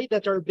psi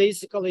that are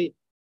basically,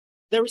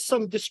 there is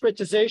some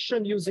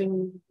discretization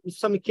using, in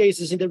some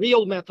cases, in the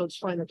real methods,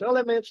 finite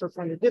elements or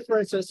finite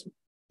differences.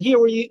 Here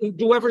we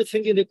do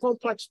everything in the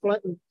complex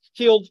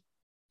field.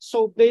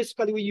 So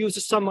basically, we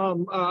use some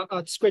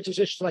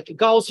discretizations like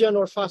Gaussian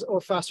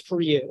or fast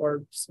Fourier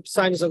or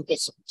sines and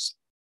cosines.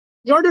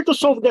 In order to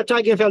solve that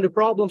eigenvalue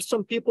problem,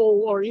 some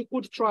people, or you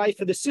could try, if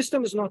the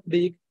system is not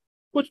big,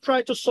 could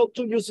try to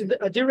use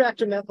a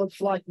direct method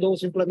like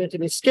those implemented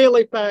in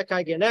SCALable,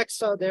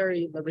 EigenExa, there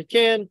in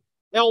American,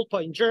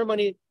 ELPA in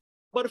Germany.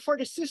 But for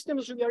the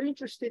systems we are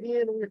interested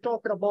in, we're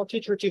talking about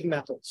iterative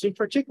methods, in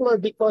particular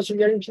because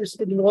we are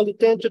interested in only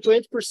 10 to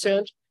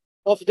 20%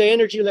 of the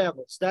energy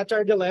levels. That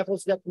are the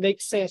levels that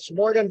make sense.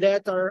 More than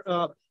that are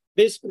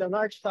basically an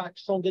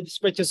artifact from the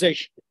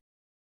discretization.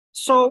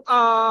 So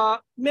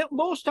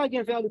most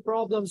eigenvalue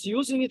problems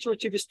using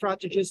iterative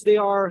strategies, they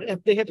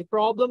have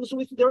problems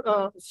with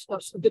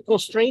the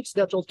constraints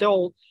that will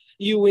tell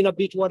you in a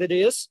bit what it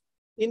is,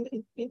 in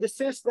the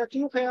sense that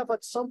you have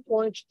at some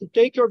point to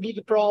take your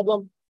big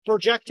problem,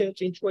 project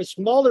it into a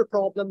smaller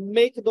problem,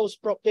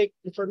 take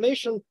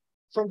information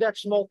from that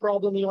small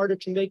problem in order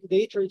to make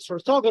the iterates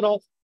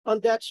orthogonal,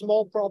 and that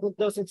small problem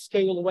doesn't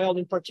scale well,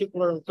 in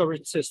particular on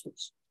current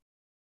systems.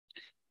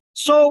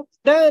 So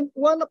then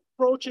one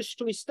approach is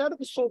to, instead of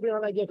solving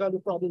an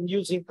eigenvalue problem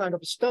using kind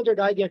of standard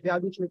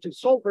eigenvalue iterative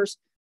solvers,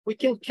 we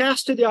can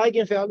cast the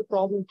eigenvalue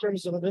problem in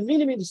terms of a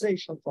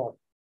minimization problem.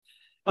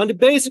 And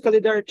basically,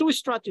 there are two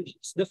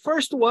strategies. The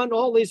first one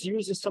always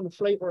uses some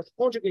flavor of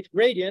conjugate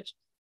gradient.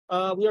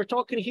 We are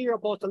talking here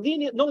about a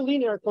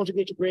non-linear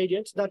conjugate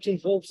gradient that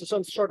involves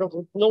some sort of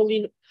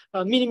non-linear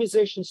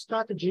minimization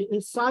strategy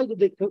inside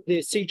the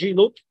CG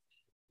loop,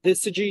 the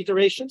CG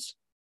iterations.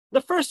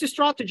 The first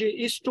strategy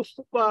is to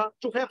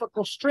have a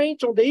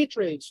constraint on the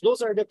iterates.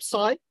 Those are the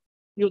psi.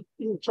 You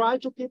try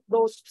to keep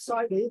those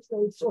psi, the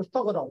iterates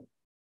orthogonal.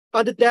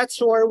 And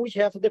that's where we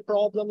have the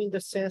problem in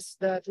the sense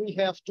that we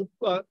have to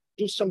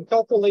do some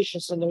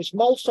calculations in a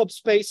small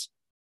subspace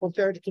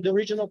compared to the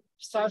original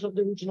size of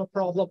the original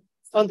problem.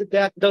 And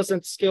that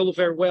doesn't scale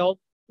very well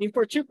In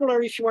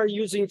particular, if you are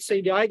using,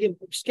 say, the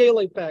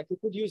eigenscale impact, you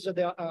could use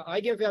the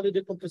eigenvalue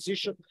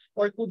decomposition,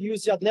 or you could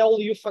use the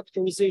LU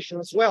factorization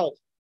as well.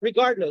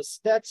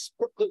 Regardless,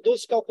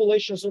 those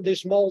calculations on the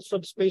small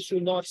subspace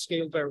will not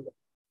scale very well.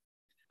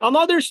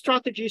 Another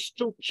strategy is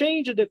to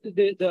change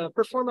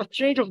perform a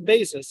change of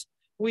basis.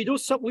 We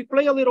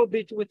play a little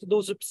bit with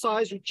those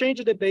size, we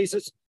change the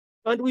basis,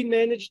 and we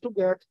manage to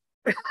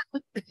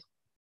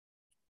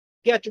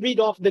get rid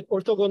of the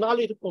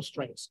orthogonality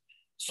constraints.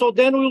 So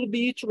then we'll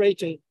be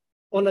iterating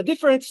on a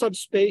different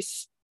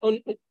subspace.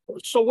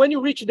 So when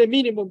you reach the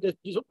minimum,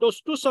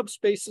 those two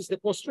subspaces, the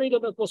constrained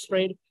and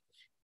unconstrained,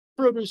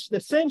 produce the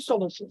same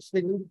solutions.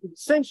 They will be the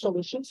same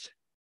solutions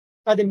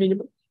at the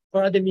minimum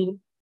or at the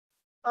minimum.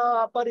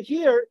 But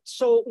here,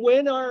 so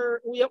when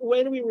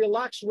we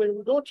relax, when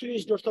we don't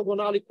use the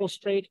orthogonality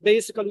constraint,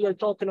 basically we're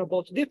talking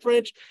about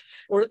different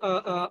or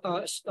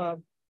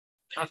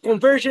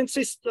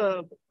convergence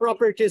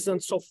properties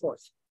and so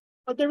forth.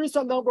 But there is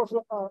a number of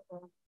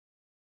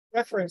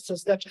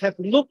references that have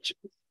looked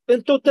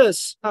into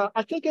this.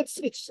 I think it's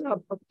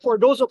for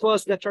those of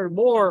us that are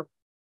more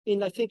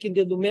in, I think, in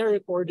the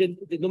numerical or the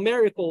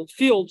numerical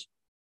field,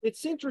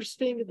 it's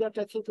interesting that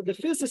I think the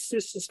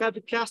physicists have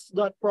cast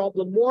that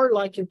problem more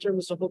like in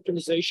terms of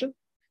optimization,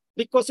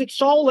 because it's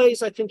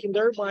always, I think, in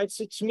their minds,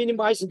 it's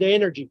minimizing the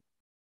energy.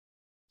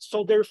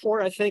 So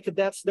therefore, I think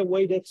that's the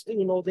way that,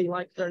 you know, they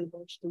like very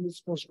much to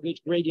use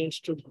conjugate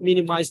gradients to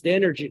minimize the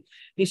energy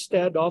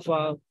instead of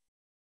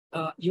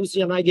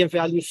using an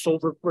eigenvalue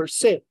solver per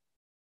se.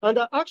 And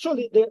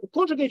actually, the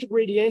conjugate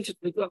gradient,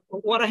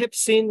 what I have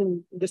seen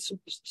in the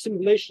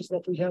simulations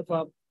that we have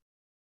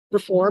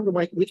performed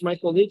with my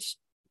colleagues,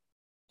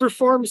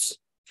 performs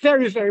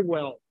very, very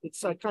well.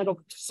 It's a kind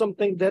of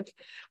something that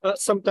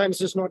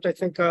sometimes is not, I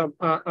think,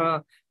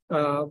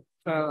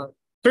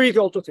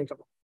 trivial to think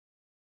about.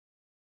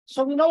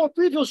 So in our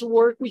previous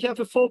work, we have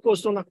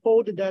focused on a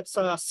code that's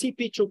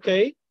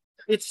CP2K.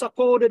 It's a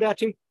code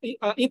that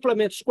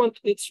implements,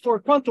 it's for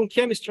quantum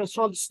chemistry and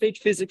solid state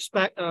physics.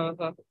 It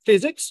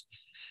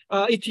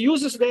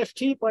uses the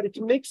FT, but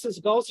it mixes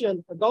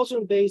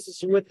Gaussian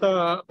bases with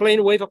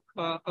plane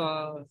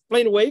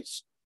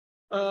waves.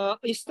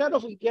 Instead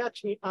of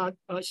getting a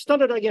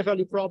standard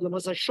eigenvalue problem,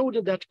 as I showed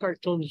you that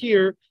cartoon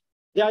here,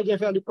 the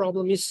eigenvalue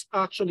problem is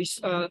actually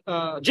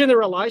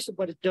generalized,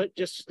 but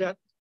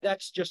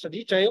that's just a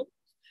detail.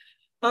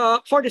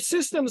 For the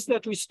systems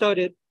that we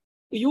studied,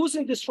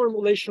 using this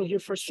formulation here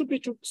for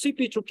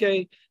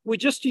CP2K, we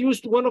just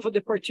used one of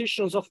the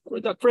partitions of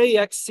the Cray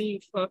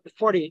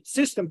XC40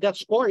 system,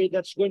 that's Kohei,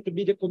 that's going to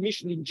be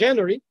decommissioned in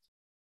January.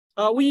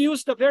 We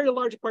used a very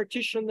large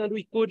partition, and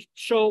we could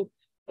show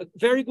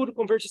very good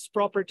convergence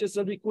properties,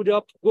 and we could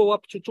go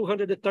up to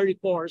 230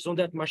 cores on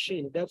that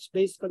machine. That's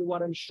basically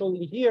what I'm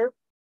showing here.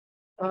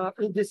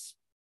 In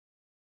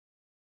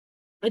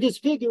these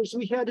figures,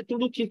 we had to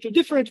look into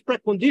different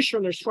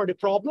preconditioners for the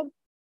problem,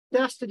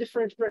 test the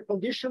different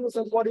preconditions,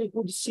 and what we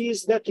could see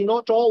is that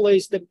not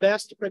always the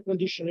best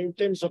preconditioner in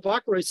terms of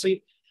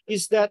accuracy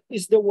is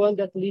the one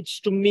that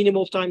leads to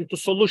minimal time to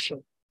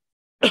solution.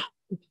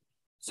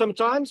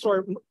 Sometimes,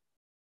 or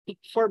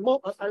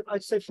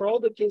I'd say for all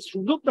the cases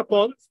looked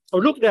upon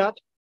or looked at,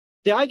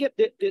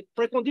 the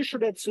precondition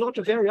that's not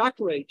very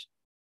accurate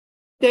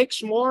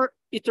takes more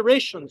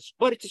iterations,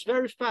 but it is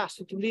very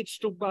fast. It leads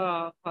to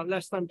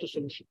less time to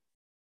solution.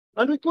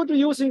 And we could be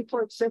using,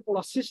 for example,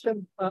 a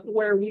system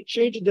where we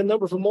change the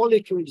number of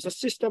molecules, a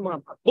system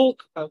of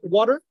bulk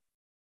water,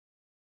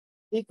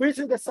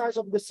 increasing the size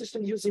of the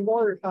system using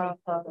more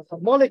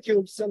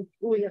molecules and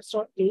doing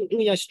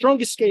a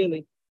strong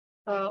scaling.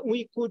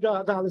 We could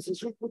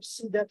analysis. We could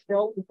see that,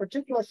 in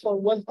particular for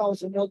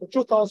 1,000,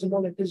 2,000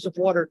 molecules of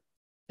water,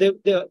 the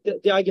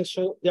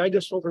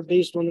eigensolver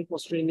based on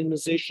unconstrained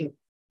minimization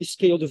is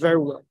scaled very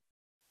well.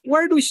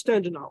 Where do we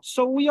stand now?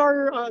 So we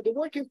are the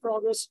work in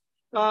progress.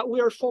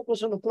 We are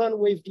focused on the plane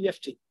wave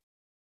DFT.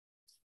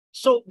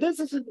 So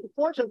this is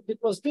important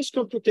because this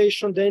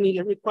computation then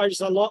it requires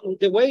a lot.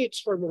 The way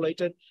it's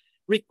formulated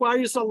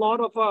requires a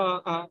lot of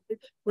it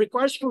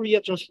requires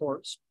Fourier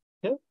transforms.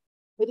 Okay?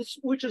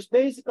 Which is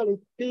basically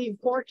the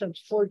important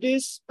for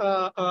this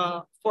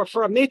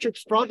for a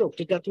matrix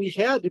product that we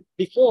had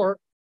before,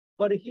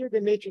 but here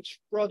the matrix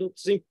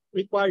product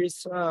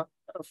requires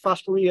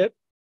fast Fourier.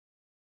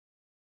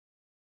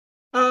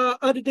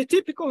 And the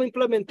typical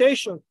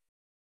implementation,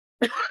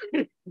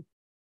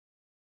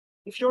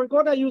 if you're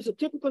going to use a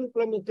typical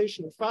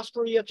implementation of fast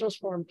Fourier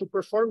transform to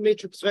perform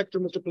matrix vector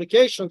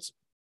multiplications,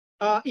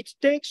 it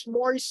takes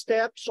more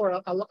steps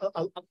or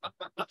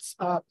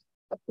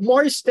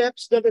more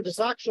steps than it is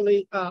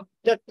actually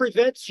that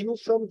prevents you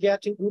from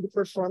getting good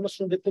performance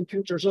from the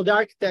computers or the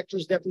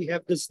architectures that we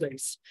have these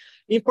days,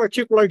 in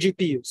particular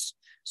GPUs.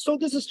 So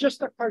this is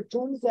just a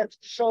cartoon that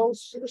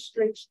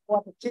illustrates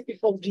what a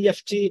typical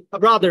DFT,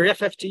 rather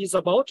FFT is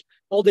about,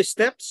 all the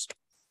steps.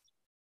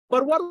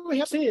 But what we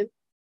have seen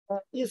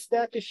is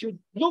that if you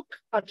look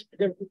at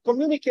the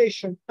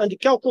communication and the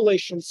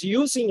calculations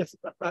using a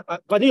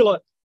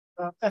vanilla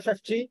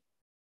FFT,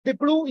 The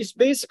blue is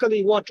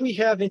basically what we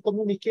have in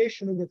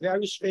communication in the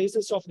various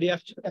phases of the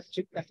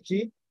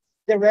FT.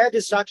 The red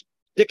is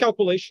the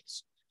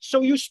calculations.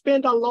 So you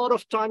spend a lot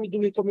of time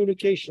doing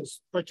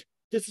communications, but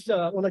this is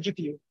on a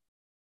GPU.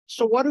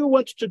 So what we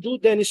want to do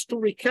then is to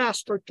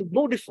recast or to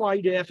modify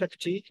the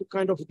FFT to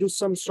kind of do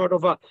some sort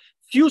of a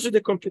fuse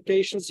the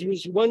computations,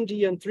 use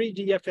 1D and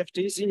 3D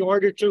FFTs in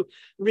order to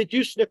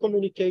reduce the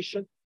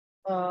communication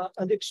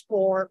and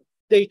explore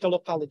data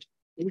locality,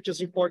 which is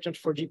important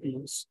for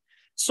GPUs.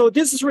 So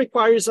this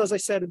requires, as I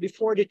said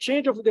before, the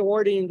change of the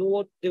order in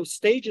the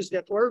stages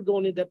that were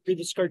done in that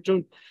previous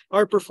cartoon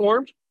are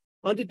performed.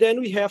 And then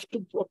we have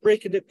to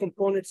break the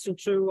components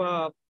into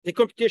the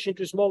computation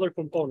into smaller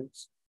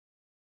components.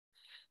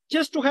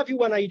 Just to have you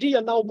an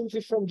idea, now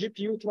moving from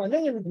GPU to an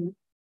AMD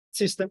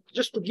system,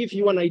 just to give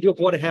you an idea of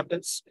what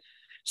happens.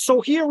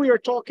 So here we are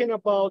talking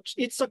about,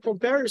 it's a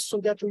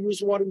comparison that we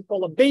use what we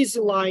call a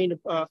baseline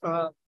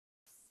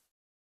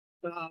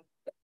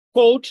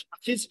code,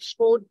 physics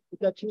code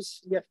that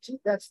uses FT.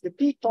 That's the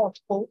PTOT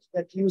code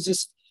that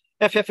uses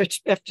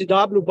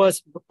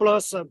FFTW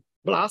plus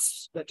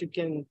BLAS that you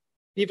can,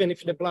 even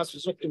if the BLAS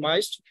is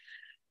optimized.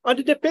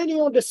 And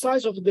depending on the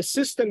size of the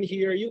system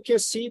here, you can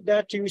see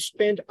that you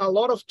spend a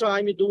lot of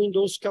time doing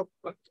those.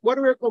 What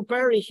we're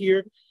comparing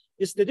here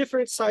is the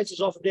different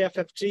sizes of the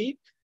FFT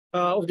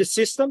of the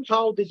system,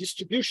 how the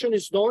distribution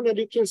is done. And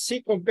you can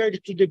see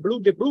compared to the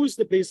blue is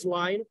the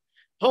baseline,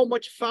 how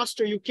much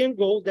faster you can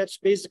go. That's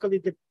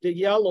basically the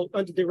yellow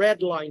and the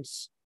red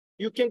lines.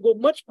 You can go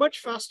much, much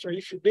faster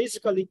if you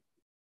basically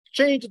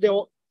change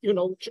the,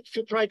 if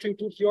you try to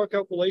improve your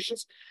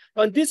calculations.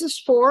 And this is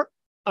for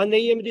an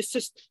AMD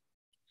system.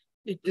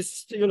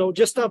 This,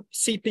 just a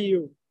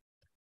CPU.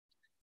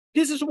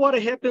 This is what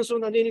happens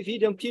on an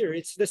NVIDIA Ampere.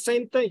 It's the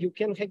same thing. You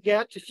can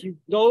get, if you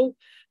know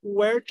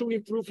where to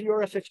improve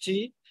your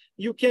FFT,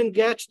 you can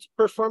get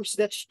performance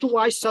that's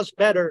twice as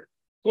better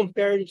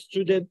compared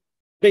to the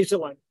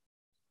baseline.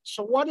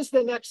 So what is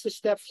the next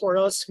step for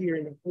us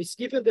here? Is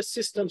given the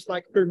systems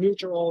like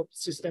permutual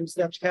systems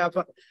that have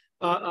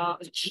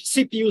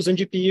CPUs and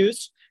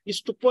GPUs, is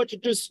to put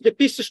the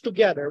pieces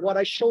together. What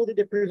I showed in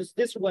the previous,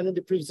 this one in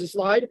the previous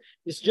slide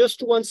is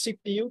just one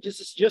CPU. This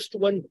is just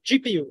one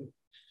GPU.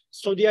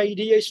 So the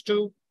idea is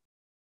to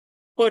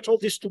put all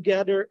this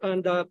together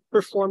and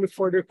perform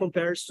further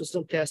comparisons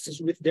and tests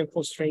with the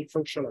constraint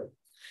functionality.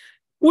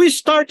 We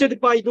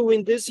started by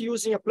doing this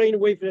using a plane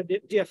wave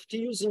DFT,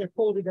 using a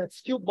code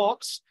that's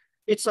Qbox.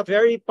 It's a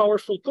very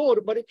powerful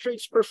code, but it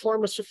creates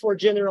performance for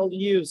general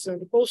use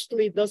and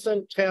mostly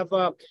doesn't have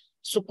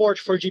support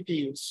for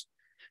GPUs.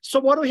 So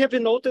what we have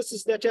noticed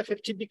is that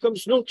FFT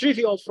becomes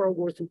non-trivial for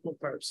algorithm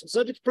comparisons,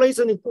 and it plays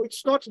an important.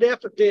 It's not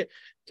the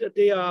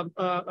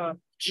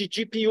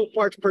GPU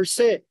part per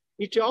se.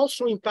 It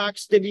also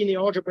impacts the linear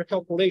algebra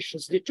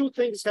calculations. The two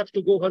things have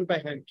to go hand by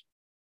hand.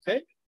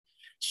 Okay.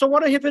 So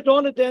what I have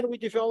done then, we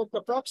developed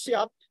a proxy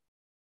app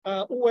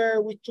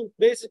where we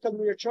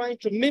are trying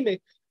to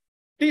mimic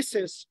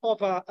pieces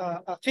of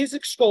a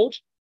physics code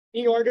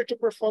in order to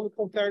perform a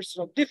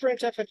comparison of different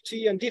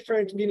FFT and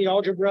different linear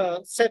algebra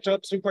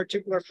setups, in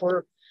particular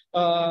for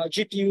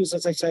GPUs,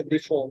 as I said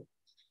before.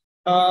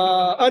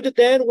 And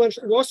then once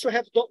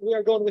we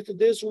are done with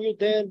this, we will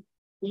then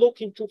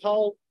look into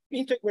how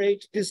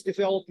integrate these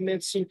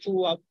developments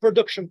into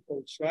production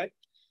codes, right?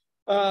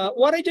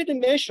 What I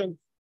didn't mention,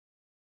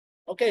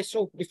 okay,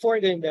 so before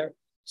getting there,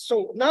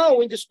 so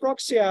now in this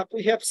proxy app,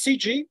 we have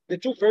CG, the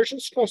two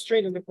versions,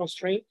 constrained and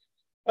unconstrained,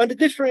 and the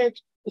different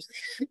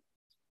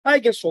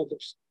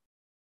Eigensolvers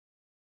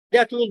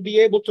that we'll be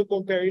able to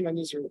compare in an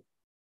easier way.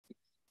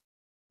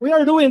 We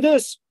are doing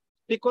this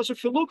because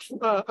if you look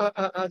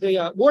at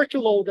the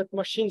workload at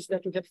machines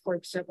that we have, for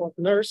example,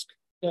 at NERSC,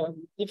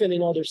 even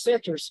in other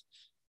centers,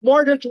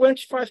 more than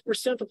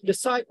 25% of the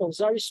cycles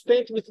are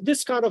spent with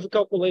this kind of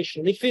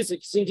calculation in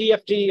physics, in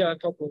DFT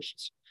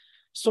calculations.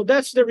 So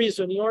that's the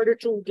reason, in order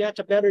to get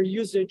a better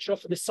usage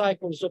of the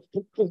cycles of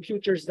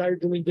computers that are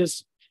doing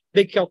this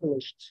big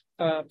calculations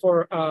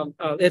for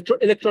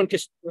electronic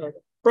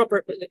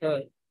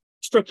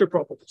structure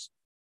properties.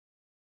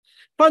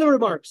 Final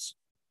remarks.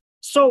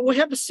 So we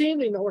have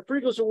seen in our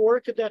previous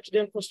work that the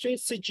unconstrained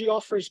CG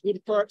offers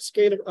good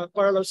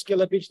parallel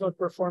scalability and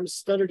performs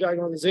standard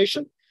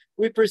diagonalization.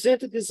 We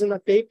presented this in a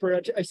paper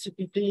at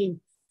ICPP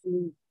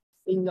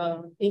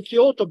in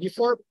Kyoto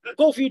before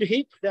COVID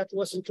hit. That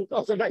was in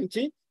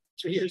 2019,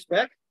 2 years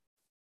back.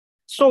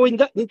 So in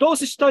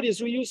those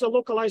studies, we use a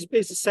localized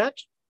basis set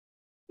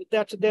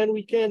that then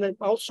we can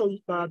also,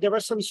 there are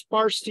some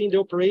sparsity in the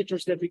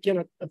operators that we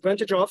can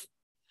advantage of.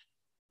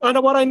 And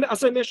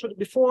as I mentioned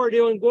before, the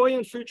ongoing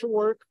and future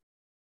work,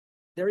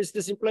 there is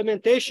this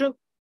implementation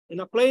in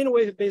a plane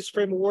wave-based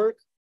framework.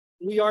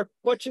 We are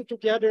putting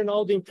together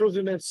now the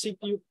improvements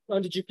CPU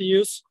and the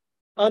GPUs,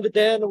 and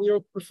then we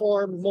will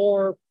perform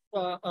more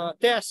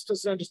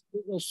tests and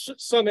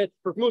summit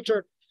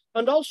permuter,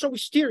 and also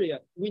Wisteria.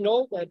 We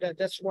know that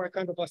that's more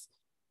kind of a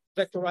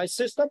vectorized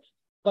system,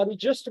 but we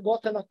just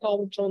got an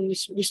account on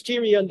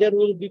Wisteria, and then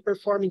we'll be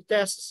performing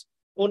tests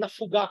on a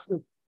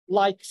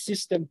Fugaku-like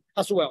system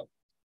as well.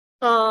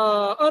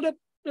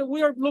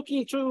 We are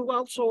looking to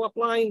also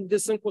applying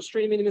this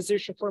unconstrained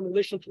minimization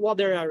formulation to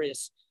other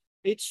areas.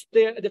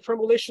 The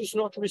formulation is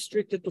not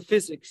restricted to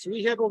physics.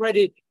 We have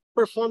already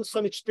performed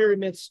some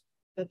experiments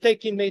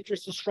taking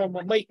matrices from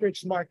a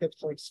matrix market,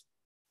 for instance.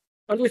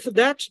 And with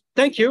that,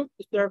 thank you.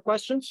 If there are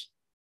questions.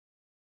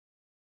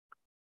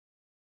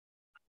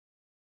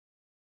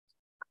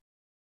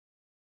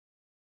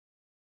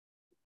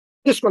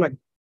 Disconnect.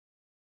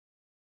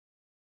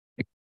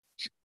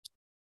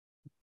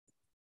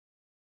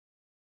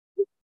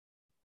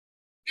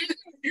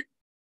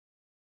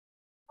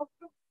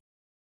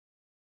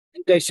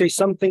 They say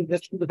something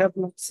that should have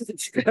not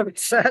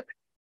said.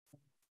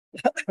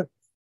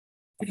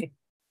 Okay.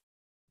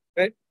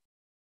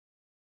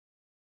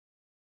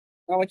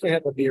 Now I can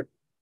have a beer.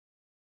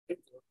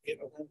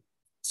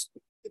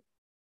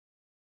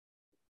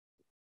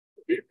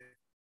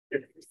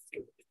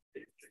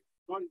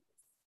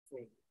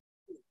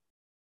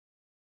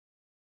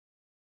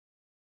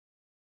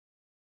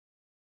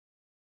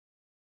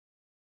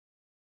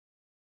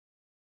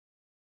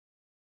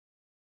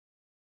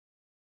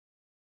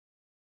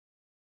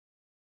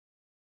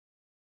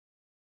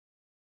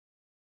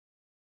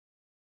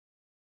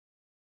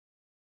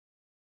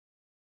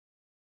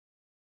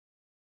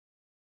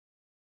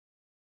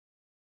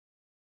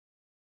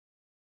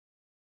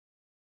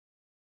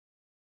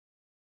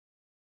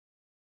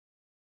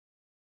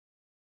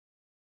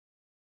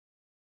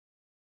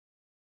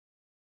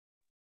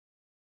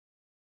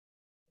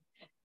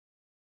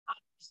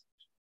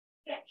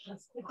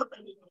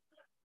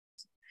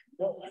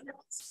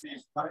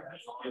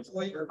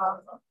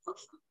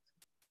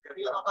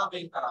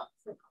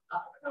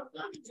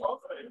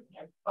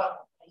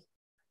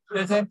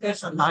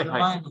 Presentation.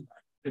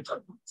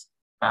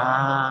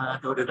 Ah,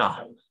 どれ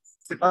だ。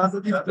セカン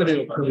ドディスプレ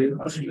イを取る。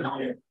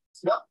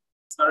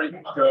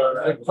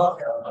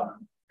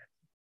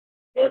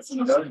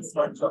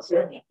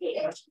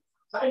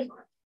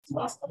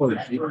そうで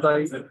す。立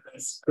体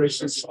クレッ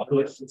シュ。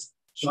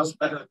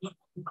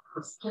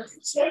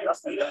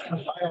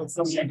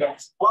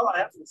Well, I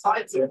have to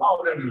decide to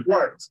how it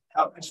works.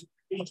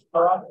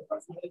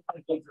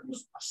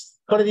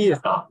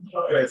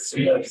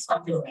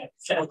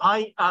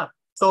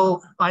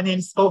 So my name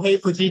is Kohei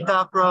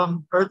Fujita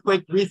from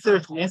Earthquake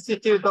Research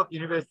Institute of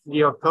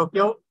University of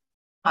Tokyo.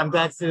 I'm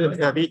glad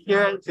to be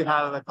here to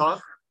have a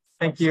talk.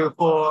 Thank you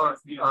for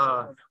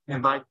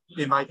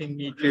inviting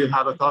me to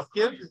have a talk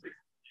here.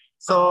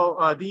 So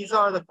these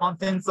are the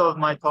contents of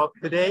my talk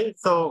today.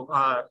 So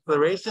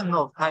exploration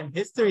of time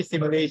history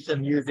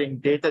simulation using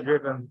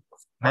data-driven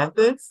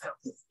methods,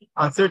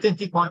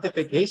 uncertainty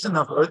quantification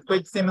of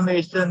earthquake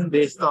simulation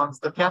based on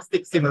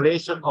stochastic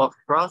simulation of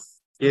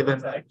thrust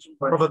given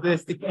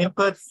probabilistic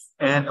inputs,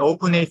 and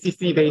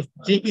OpenACC-based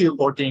GPU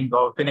porting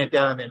of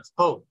finite-element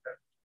code.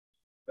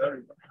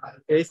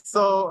 Okay,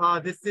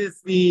 so this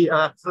is the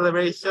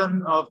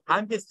acceleration of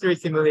time history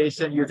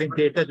simulation using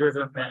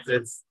data-driven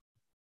methods.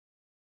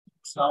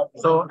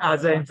 So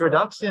as an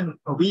introduction,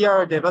 we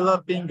are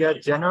developing a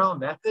general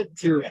method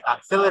to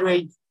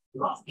accelerate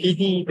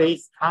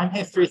PD-based time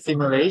history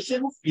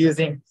simulations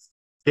using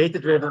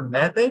data-driven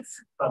methods.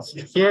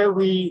 Here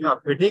we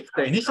predict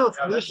the initial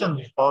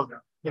solution of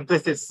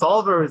implicit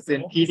solvers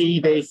in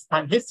PD-based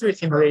time history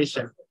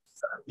simulation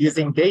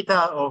using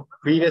data of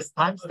previous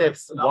time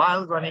steps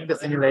while running the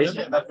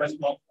simulation.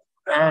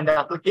 And the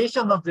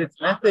application of this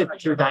method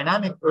to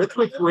dynamic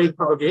earthquake wave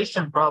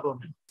propagation problem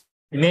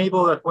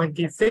enable a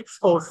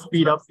 26-fold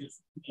speedup,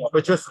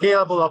 which was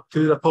scalable up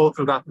to the full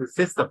Fugaku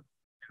system.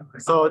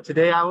 So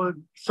today I will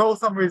show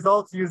some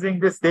results using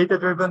this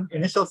data-driven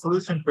initial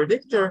solution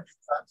predictor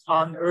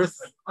on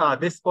Earth's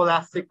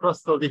viscoelastic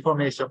crustal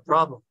deformation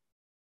problem.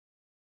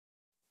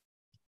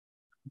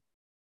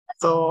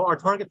 So our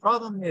target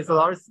problem is a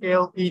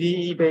large-scale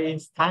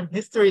PDE-based time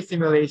history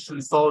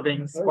simulation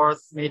solving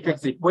sparse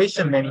matrix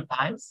equation many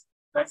times.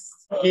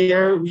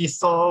 Here we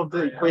solve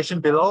the equation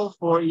below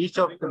for each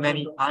of the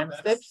many time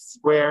steps,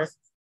 where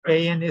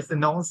AN is the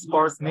known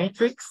sparse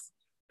matrix,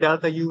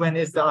 delta UN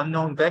is the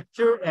unknown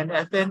vector, and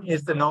FN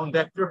is the known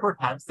vector for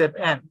time step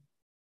N.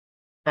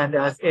 And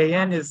as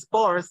AN is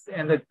sparse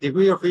and the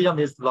degree of freedom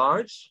is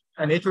large,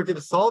 an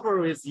iterative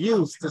solver is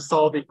used to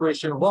solve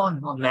equation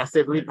 1 on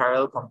massively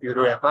parallel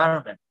computer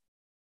environment.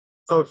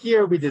 So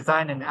here we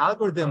design an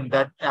algorithm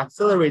that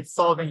accelerates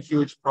solving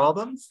huge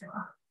problems,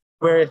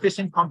 where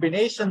efficient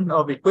combination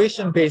of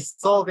equation-based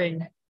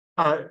solving,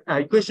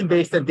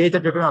 equation-based and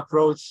data-driven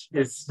approach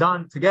is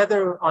done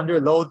together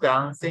under load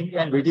balancing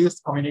and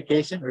reduced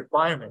communication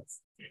requirements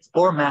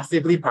for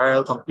massively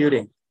parallel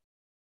computing.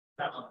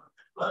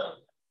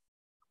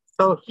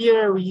 So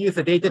here we use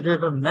a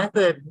data-driven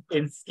method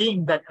in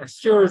scheme that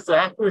assures the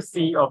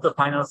accuracy of the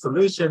final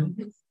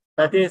solution.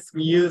 That is,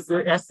 we use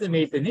to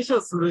estimate the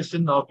initial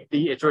solution of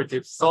the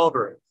iterative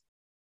solver.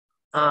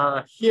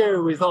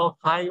 Here we solve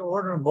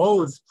high-order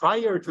modes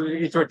prior to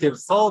the iterative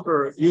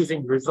solver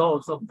using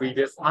results of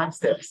previous time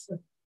steps.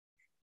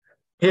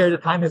 Here, the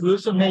time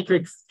evolution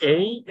matrix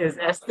A is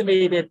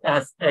estimated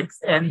as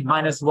xn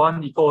minus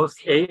 1 equals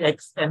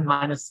axn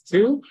minus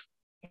 2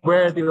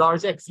 where the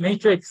large X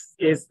matrix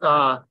is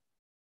a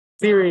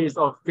series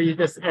of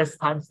previous S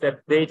time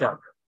step data.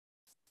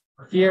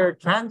 Here,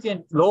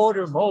 transient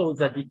low-order modes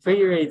that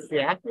deteriorates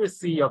the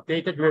accuracy of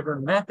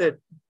data-driven method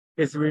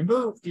is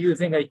removed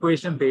using an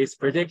equation-based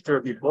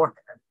predictor beforehand.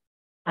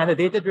 And the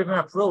data-driven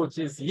approach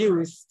is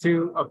used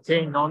to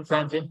obtain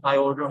non-transient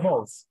high-order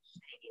modes.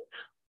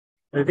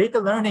 The data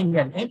learning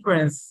and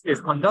inference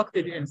is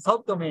conducted in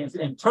subdomains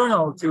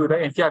internal to the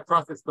entire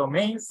process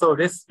domain, so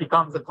this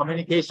becomes a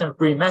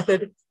communication-free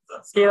method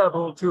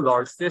scalable to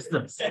large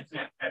systems.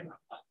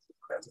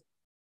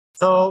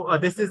 So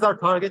this is our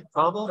target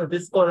problem, a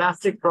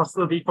viscoelastic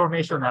crustal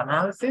deformation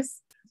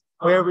analysis,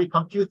 where we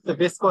compute the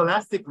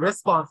viscoelastic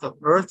response of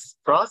Earth's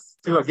crust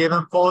to a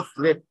given pole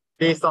slip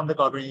based on the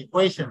governing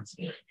equations.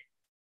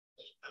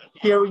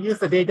 Here we use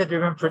the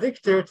data-driven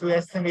predictor to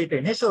estimate the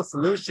initial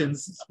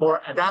solutions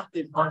for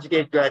adaptive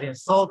conjugate gradient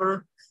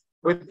solver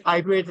with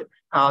hybrid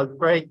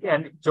algebraic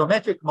and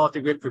geometric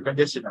multigrid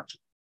preconditioner.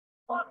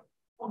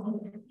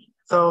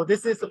 So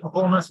this is the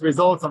performance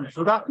results on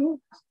Fugaku.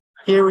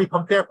 Here we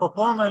compare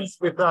performance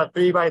with a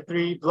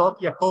 3x3 block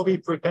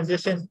Jacobi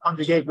precondition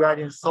conjugate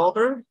gradient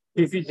solver,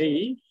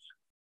 PCGE,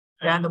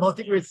 and the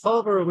multigrid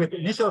solver with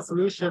initial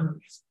solution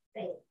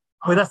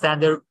with a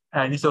standard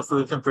initial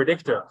solution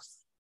predictor.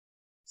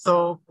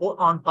 So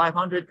on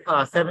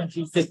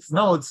 576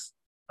 nodes,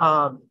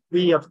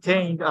 we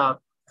obtained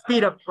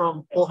speed up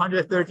from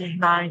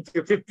 439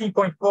 to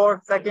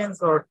 15.4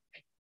 seconds, or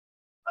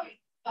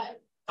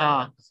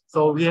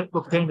so we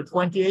obtained a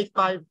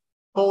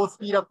 28.5-fold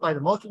speed up by the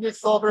multigrid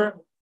solver,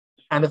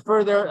 and a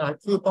further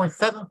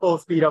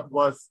 2.7-fold speed up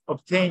was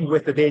obtained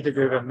with the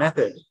data-driven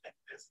method.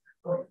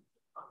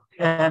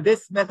 And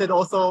this method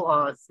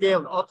also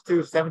scaled up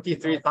to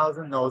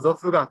 73,000 nodes of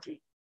Fugaku.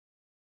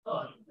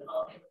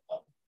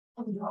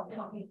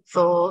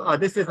 So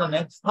this is the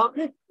next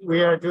topic.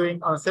 We are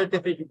doing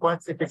unscientific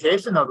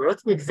quantification of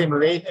earthquake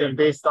simulation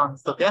based on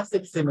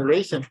stochastic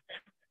simulation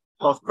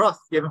of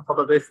crust given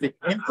probabilistic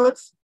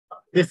inputs.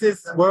 This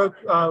is work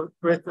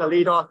with the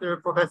lead author,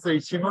 Professor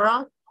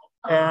Ishimura,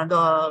 and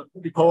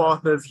the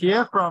co-authors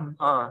here from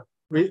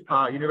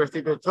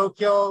University of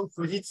Tokyo,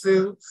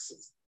 Fujitsu,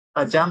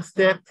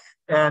 Jamstep,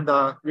 and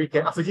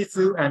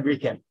Fujitsu and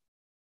Riken.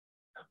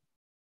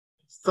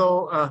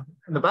 So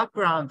in the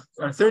background,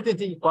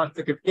 uncertainty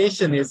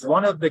quantification is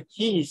one of the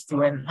keys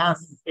to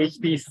enhance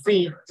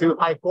HPC to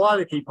high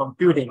quality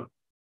computing,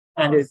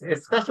 and is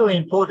especially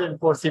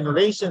important for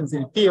simulations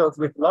in fields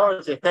with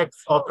large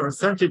effects of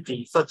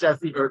uncertainty, such as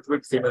the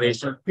earthquake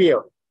simulation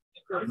field.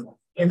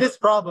 In this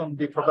problem,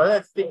 the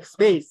probabilistic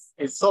space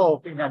is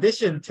solved in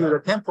addition to the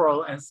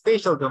temporal and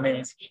spatial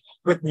domains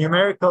with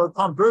numerical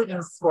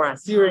convergence for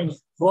assuring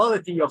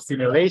quality of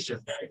simulation.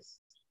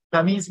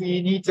 That means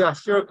we need to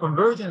assure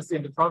convergence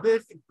in the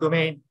probabilistic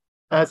domain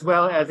as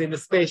well as in the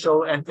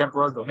spatial and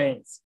temporal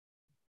domains.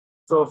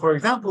 So for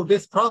example,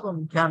 this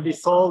problem can be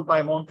solved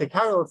by Monte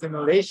Carlo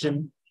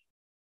simulation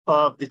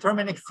of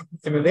deterministic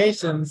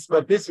simulations,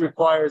 but this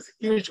requires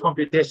huge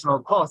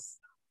computational costs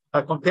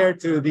compared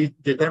to the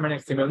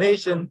deterministic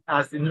simulation,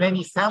 as in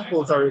many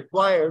samples are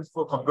required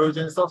for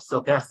convergence of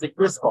stochastic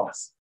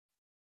response.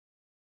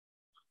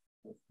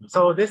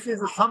 So this is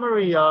a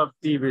summary of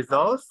the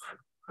results.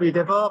 We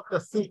developed a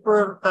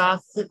super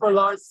fast, super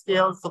large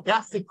scale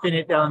stochastic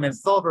finite element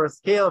solver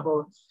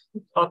scalable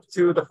up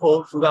to the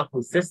full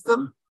Fugaku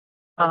system.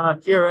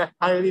 Here, a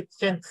highly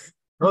efficient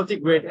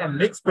multigrid and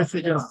mixed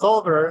precision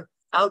solver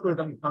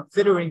algorithm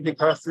considering the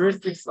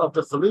characteristics of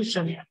the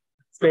solution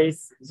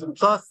space,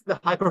 plus the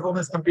high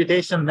performance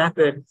computation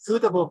method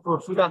suitable for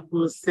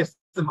Fugaku's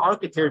system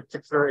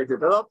architecture is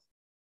developed.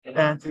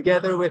 And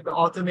together with the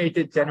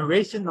automated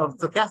generation of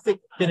stochastic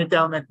finite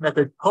element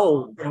method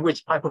code in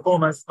which high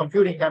performance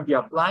computing can be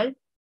applied,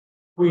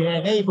 we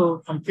enable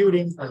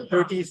computing a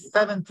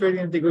 37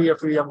 trillion degree of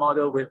freedom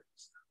model with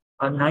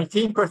a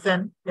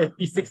 19%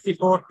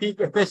 FP64 peak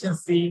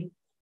efficiency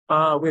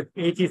with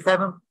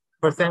 87%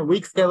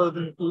 weak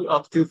scalability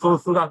up to full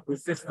Fugaku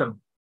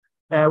system,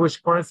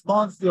 which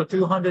corresponds to a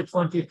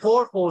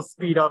 224-fold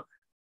speed up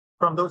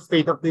from the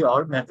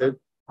state-of-the-art method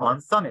on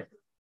Summit.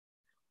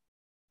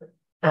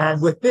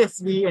 And with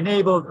this, we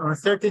enabled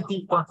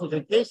uncertainty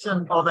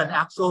quantification of an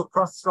actual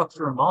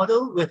cross-structure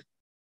model with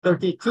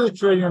 32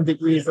 trillion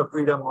degrees of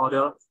freedom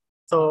model.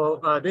 So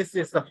this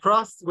is the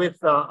crust with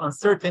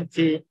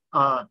uncertainty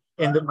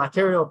in the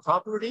material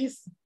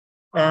properties.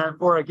 And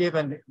for a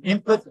given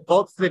input,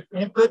 bulk slip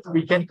input,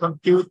 we can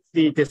compute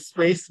the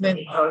displacement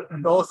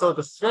and also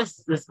the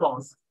stress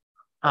response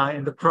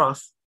in the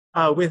crust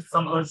with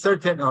some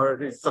uncertain or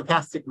the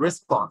stochastic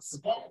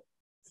response.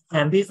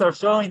 And these are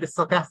showing the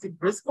stochastic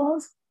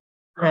response.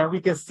 And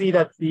we can see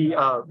that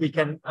we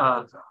can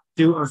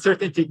do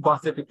uncertainty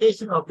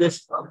quantification of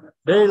this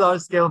very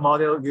large scale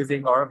model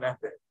using our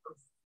method.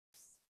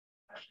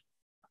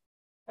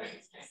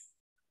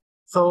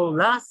 So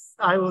last,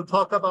 I will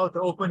talk about the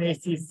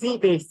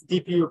OpenACC-based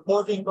GPU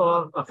porting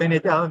of a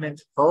finite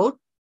element code.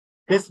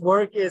 This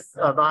work is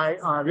by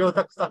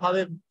Ryotaka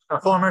Sakabe, a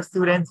former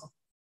student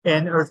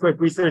in Earthquake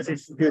Research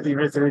Institute,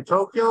 University of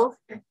Tokyo,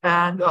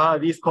 and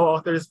these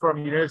co-authors from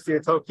University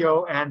of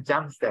Tokyo and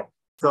Jamstead.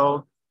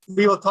 So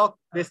we will talk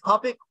this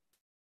topic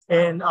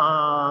in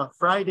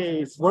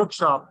Friday's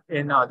workshop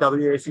in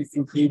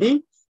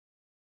WACC-PD.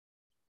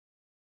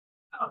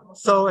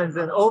 So as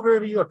an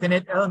overview of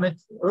finite element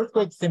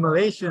earthquake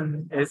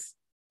simulation is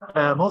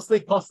mostly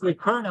costly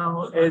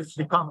kernel is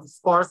become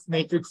sparse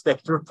matrix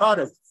vector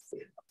products.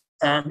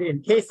 And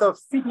in case of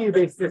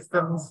CPU-based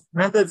systems,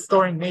 methods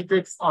storing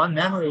matrix on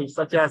memory,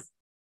 such as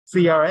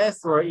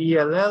CRS or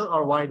ELL,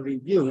 are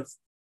widely used.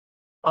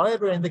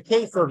 However, in the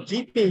case of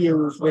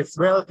GPUs with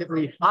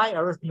relatively high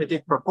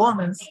arithmetic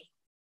performance,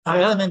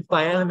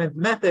 element-by-element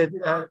method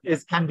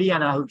can be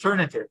an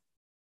alternative.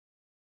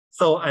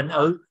 So an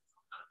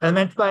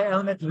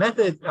element-by-element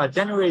method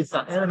generates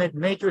element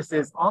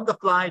matrices on the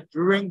fly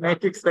during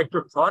matrix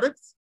vector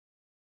products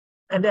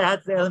and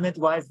adds the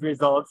element-wise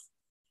results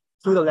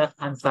to the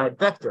left-hand side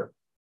vector.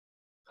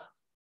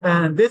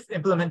 And this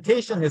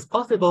implementation is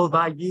possible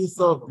by use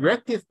of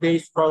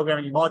directive-based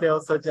programming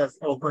models such as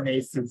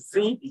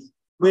OpenACC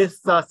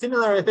with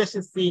similar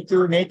efficiency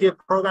to native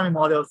programming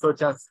models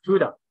such as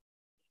CUDA.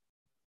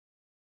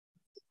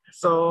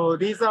 So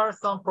these are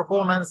some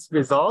performance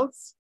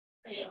results.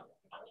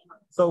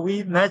 So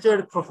we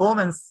measured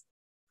performance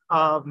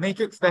of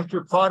matrix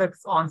vector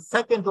products on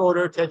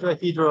second-order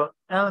tetrahedral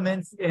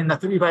elements in the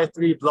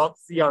 3x3 block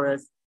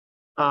CRS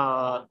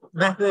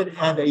method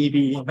and the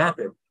EBE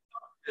method.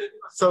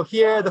 So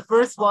here, the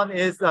first one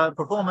is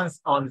performance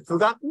on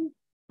Fugaku.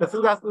 The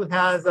Fugaku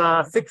has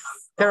 6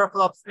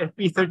 teraflops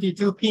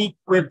FP32 peak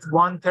with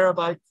 1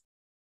 terabyte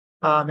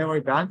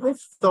memory bandwidth.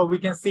 So we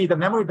can see the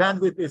memory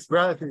bandwidth is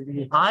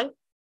relatively high.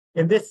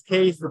 In this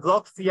case, the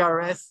block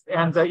CRS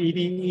and the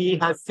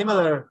EBE has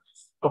similar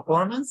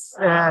performance,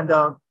 and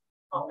the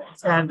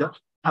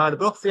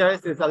block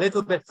CRS is a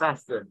little bit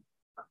faster.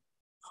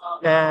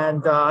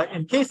 And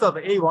in case of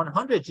A100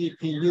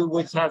 GPU,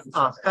 which has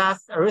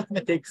fast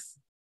arithmetics,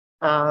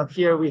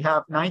 here we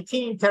have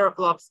 19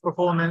 teraflops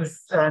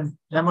performance and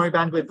memory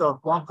bandwidth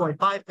of 1.5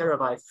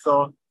 terabytes.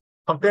 So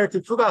compared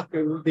to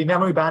Fugaku, the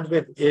memory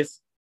bandwidth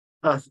is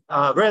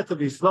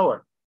relatively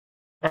slower.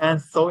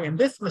 And so in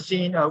this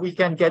machine, we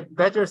can get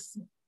better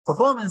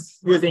performance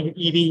using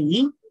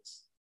EBE.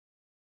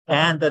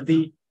 And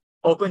the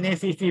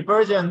OpenACC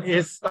version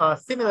is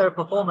similar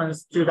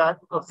performance to that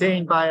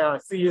obtained by a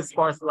CU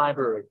sparse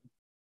library.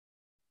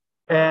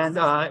 And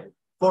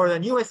for the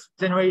newest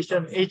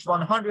generation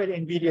H100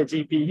 NVIDIA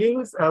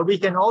GPUs, we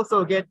can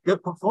also get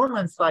good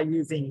performance by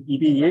using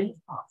EBE.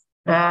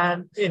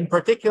 And in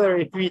particular,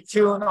 if we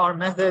tune our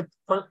method,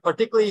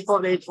 particularly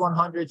for the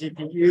H100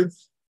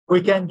 GPUs, we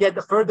can get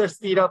the further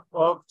speed up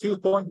of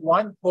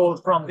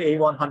 2.1-fold from the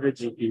A100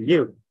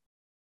 GPU.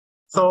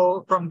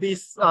 So from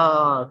these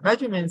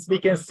measurements, we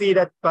can see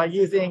that by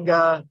using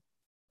a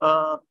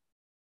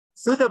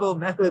suitable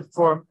method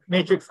for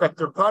matrix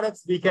vector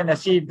products, we can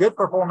achieve good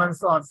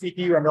performance on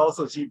CPU and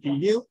also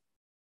GPU.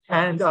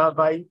 And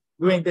by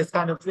doing this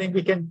kind of thing,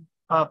 we can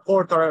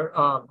port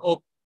our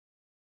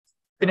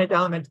finite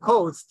element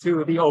codes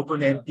to the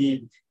OpenACC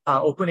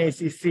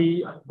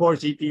for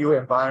GPU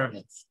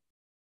environments.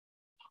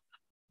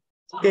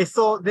 Okay,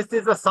 so this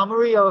is a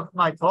summary of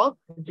my talk.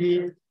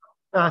 We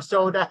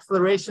showed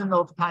acceleration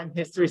of time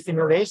history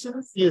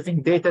simulations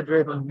using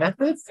data-driven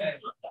methods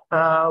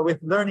with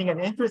learning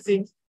and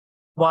inferencing.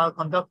 While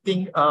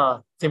conducting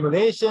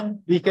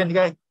simulation, we can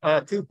get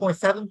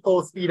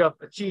 2.7-fold speed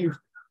up achieved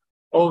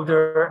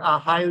over a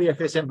highly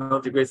efficient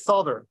multi-grid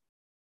solver.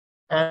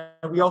 And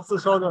we also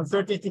showed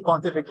uncertainty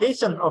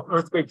quantification of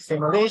earthquake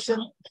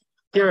simulation.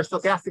 Here, a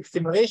stochastic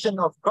simulation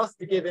of across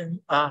the given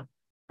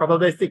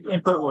probabilistic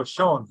input was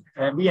shown.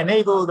 And we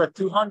enabled a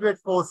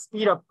 200-fold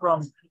speed up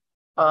from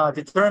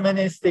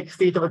deterministic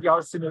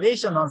state-of-the-art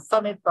simulation on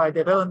Summit by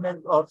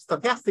development of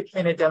stochastic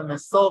finite element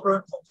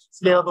solver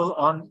scalable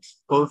on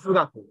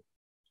Fugaku.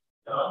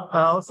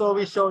 Also,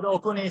 we showed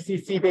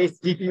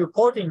OpenACC-based GPU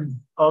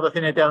porting of the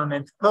finite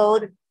element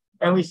code,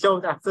 and we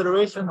showed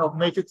acceleration of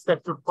matrix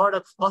vector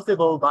products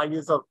possible by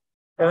use of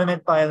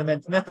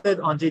element-by-element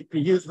method on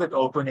GPUs with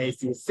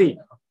OpenACC.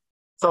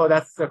 So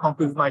that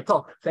concludes my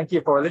talk. Thank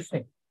you for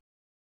listening.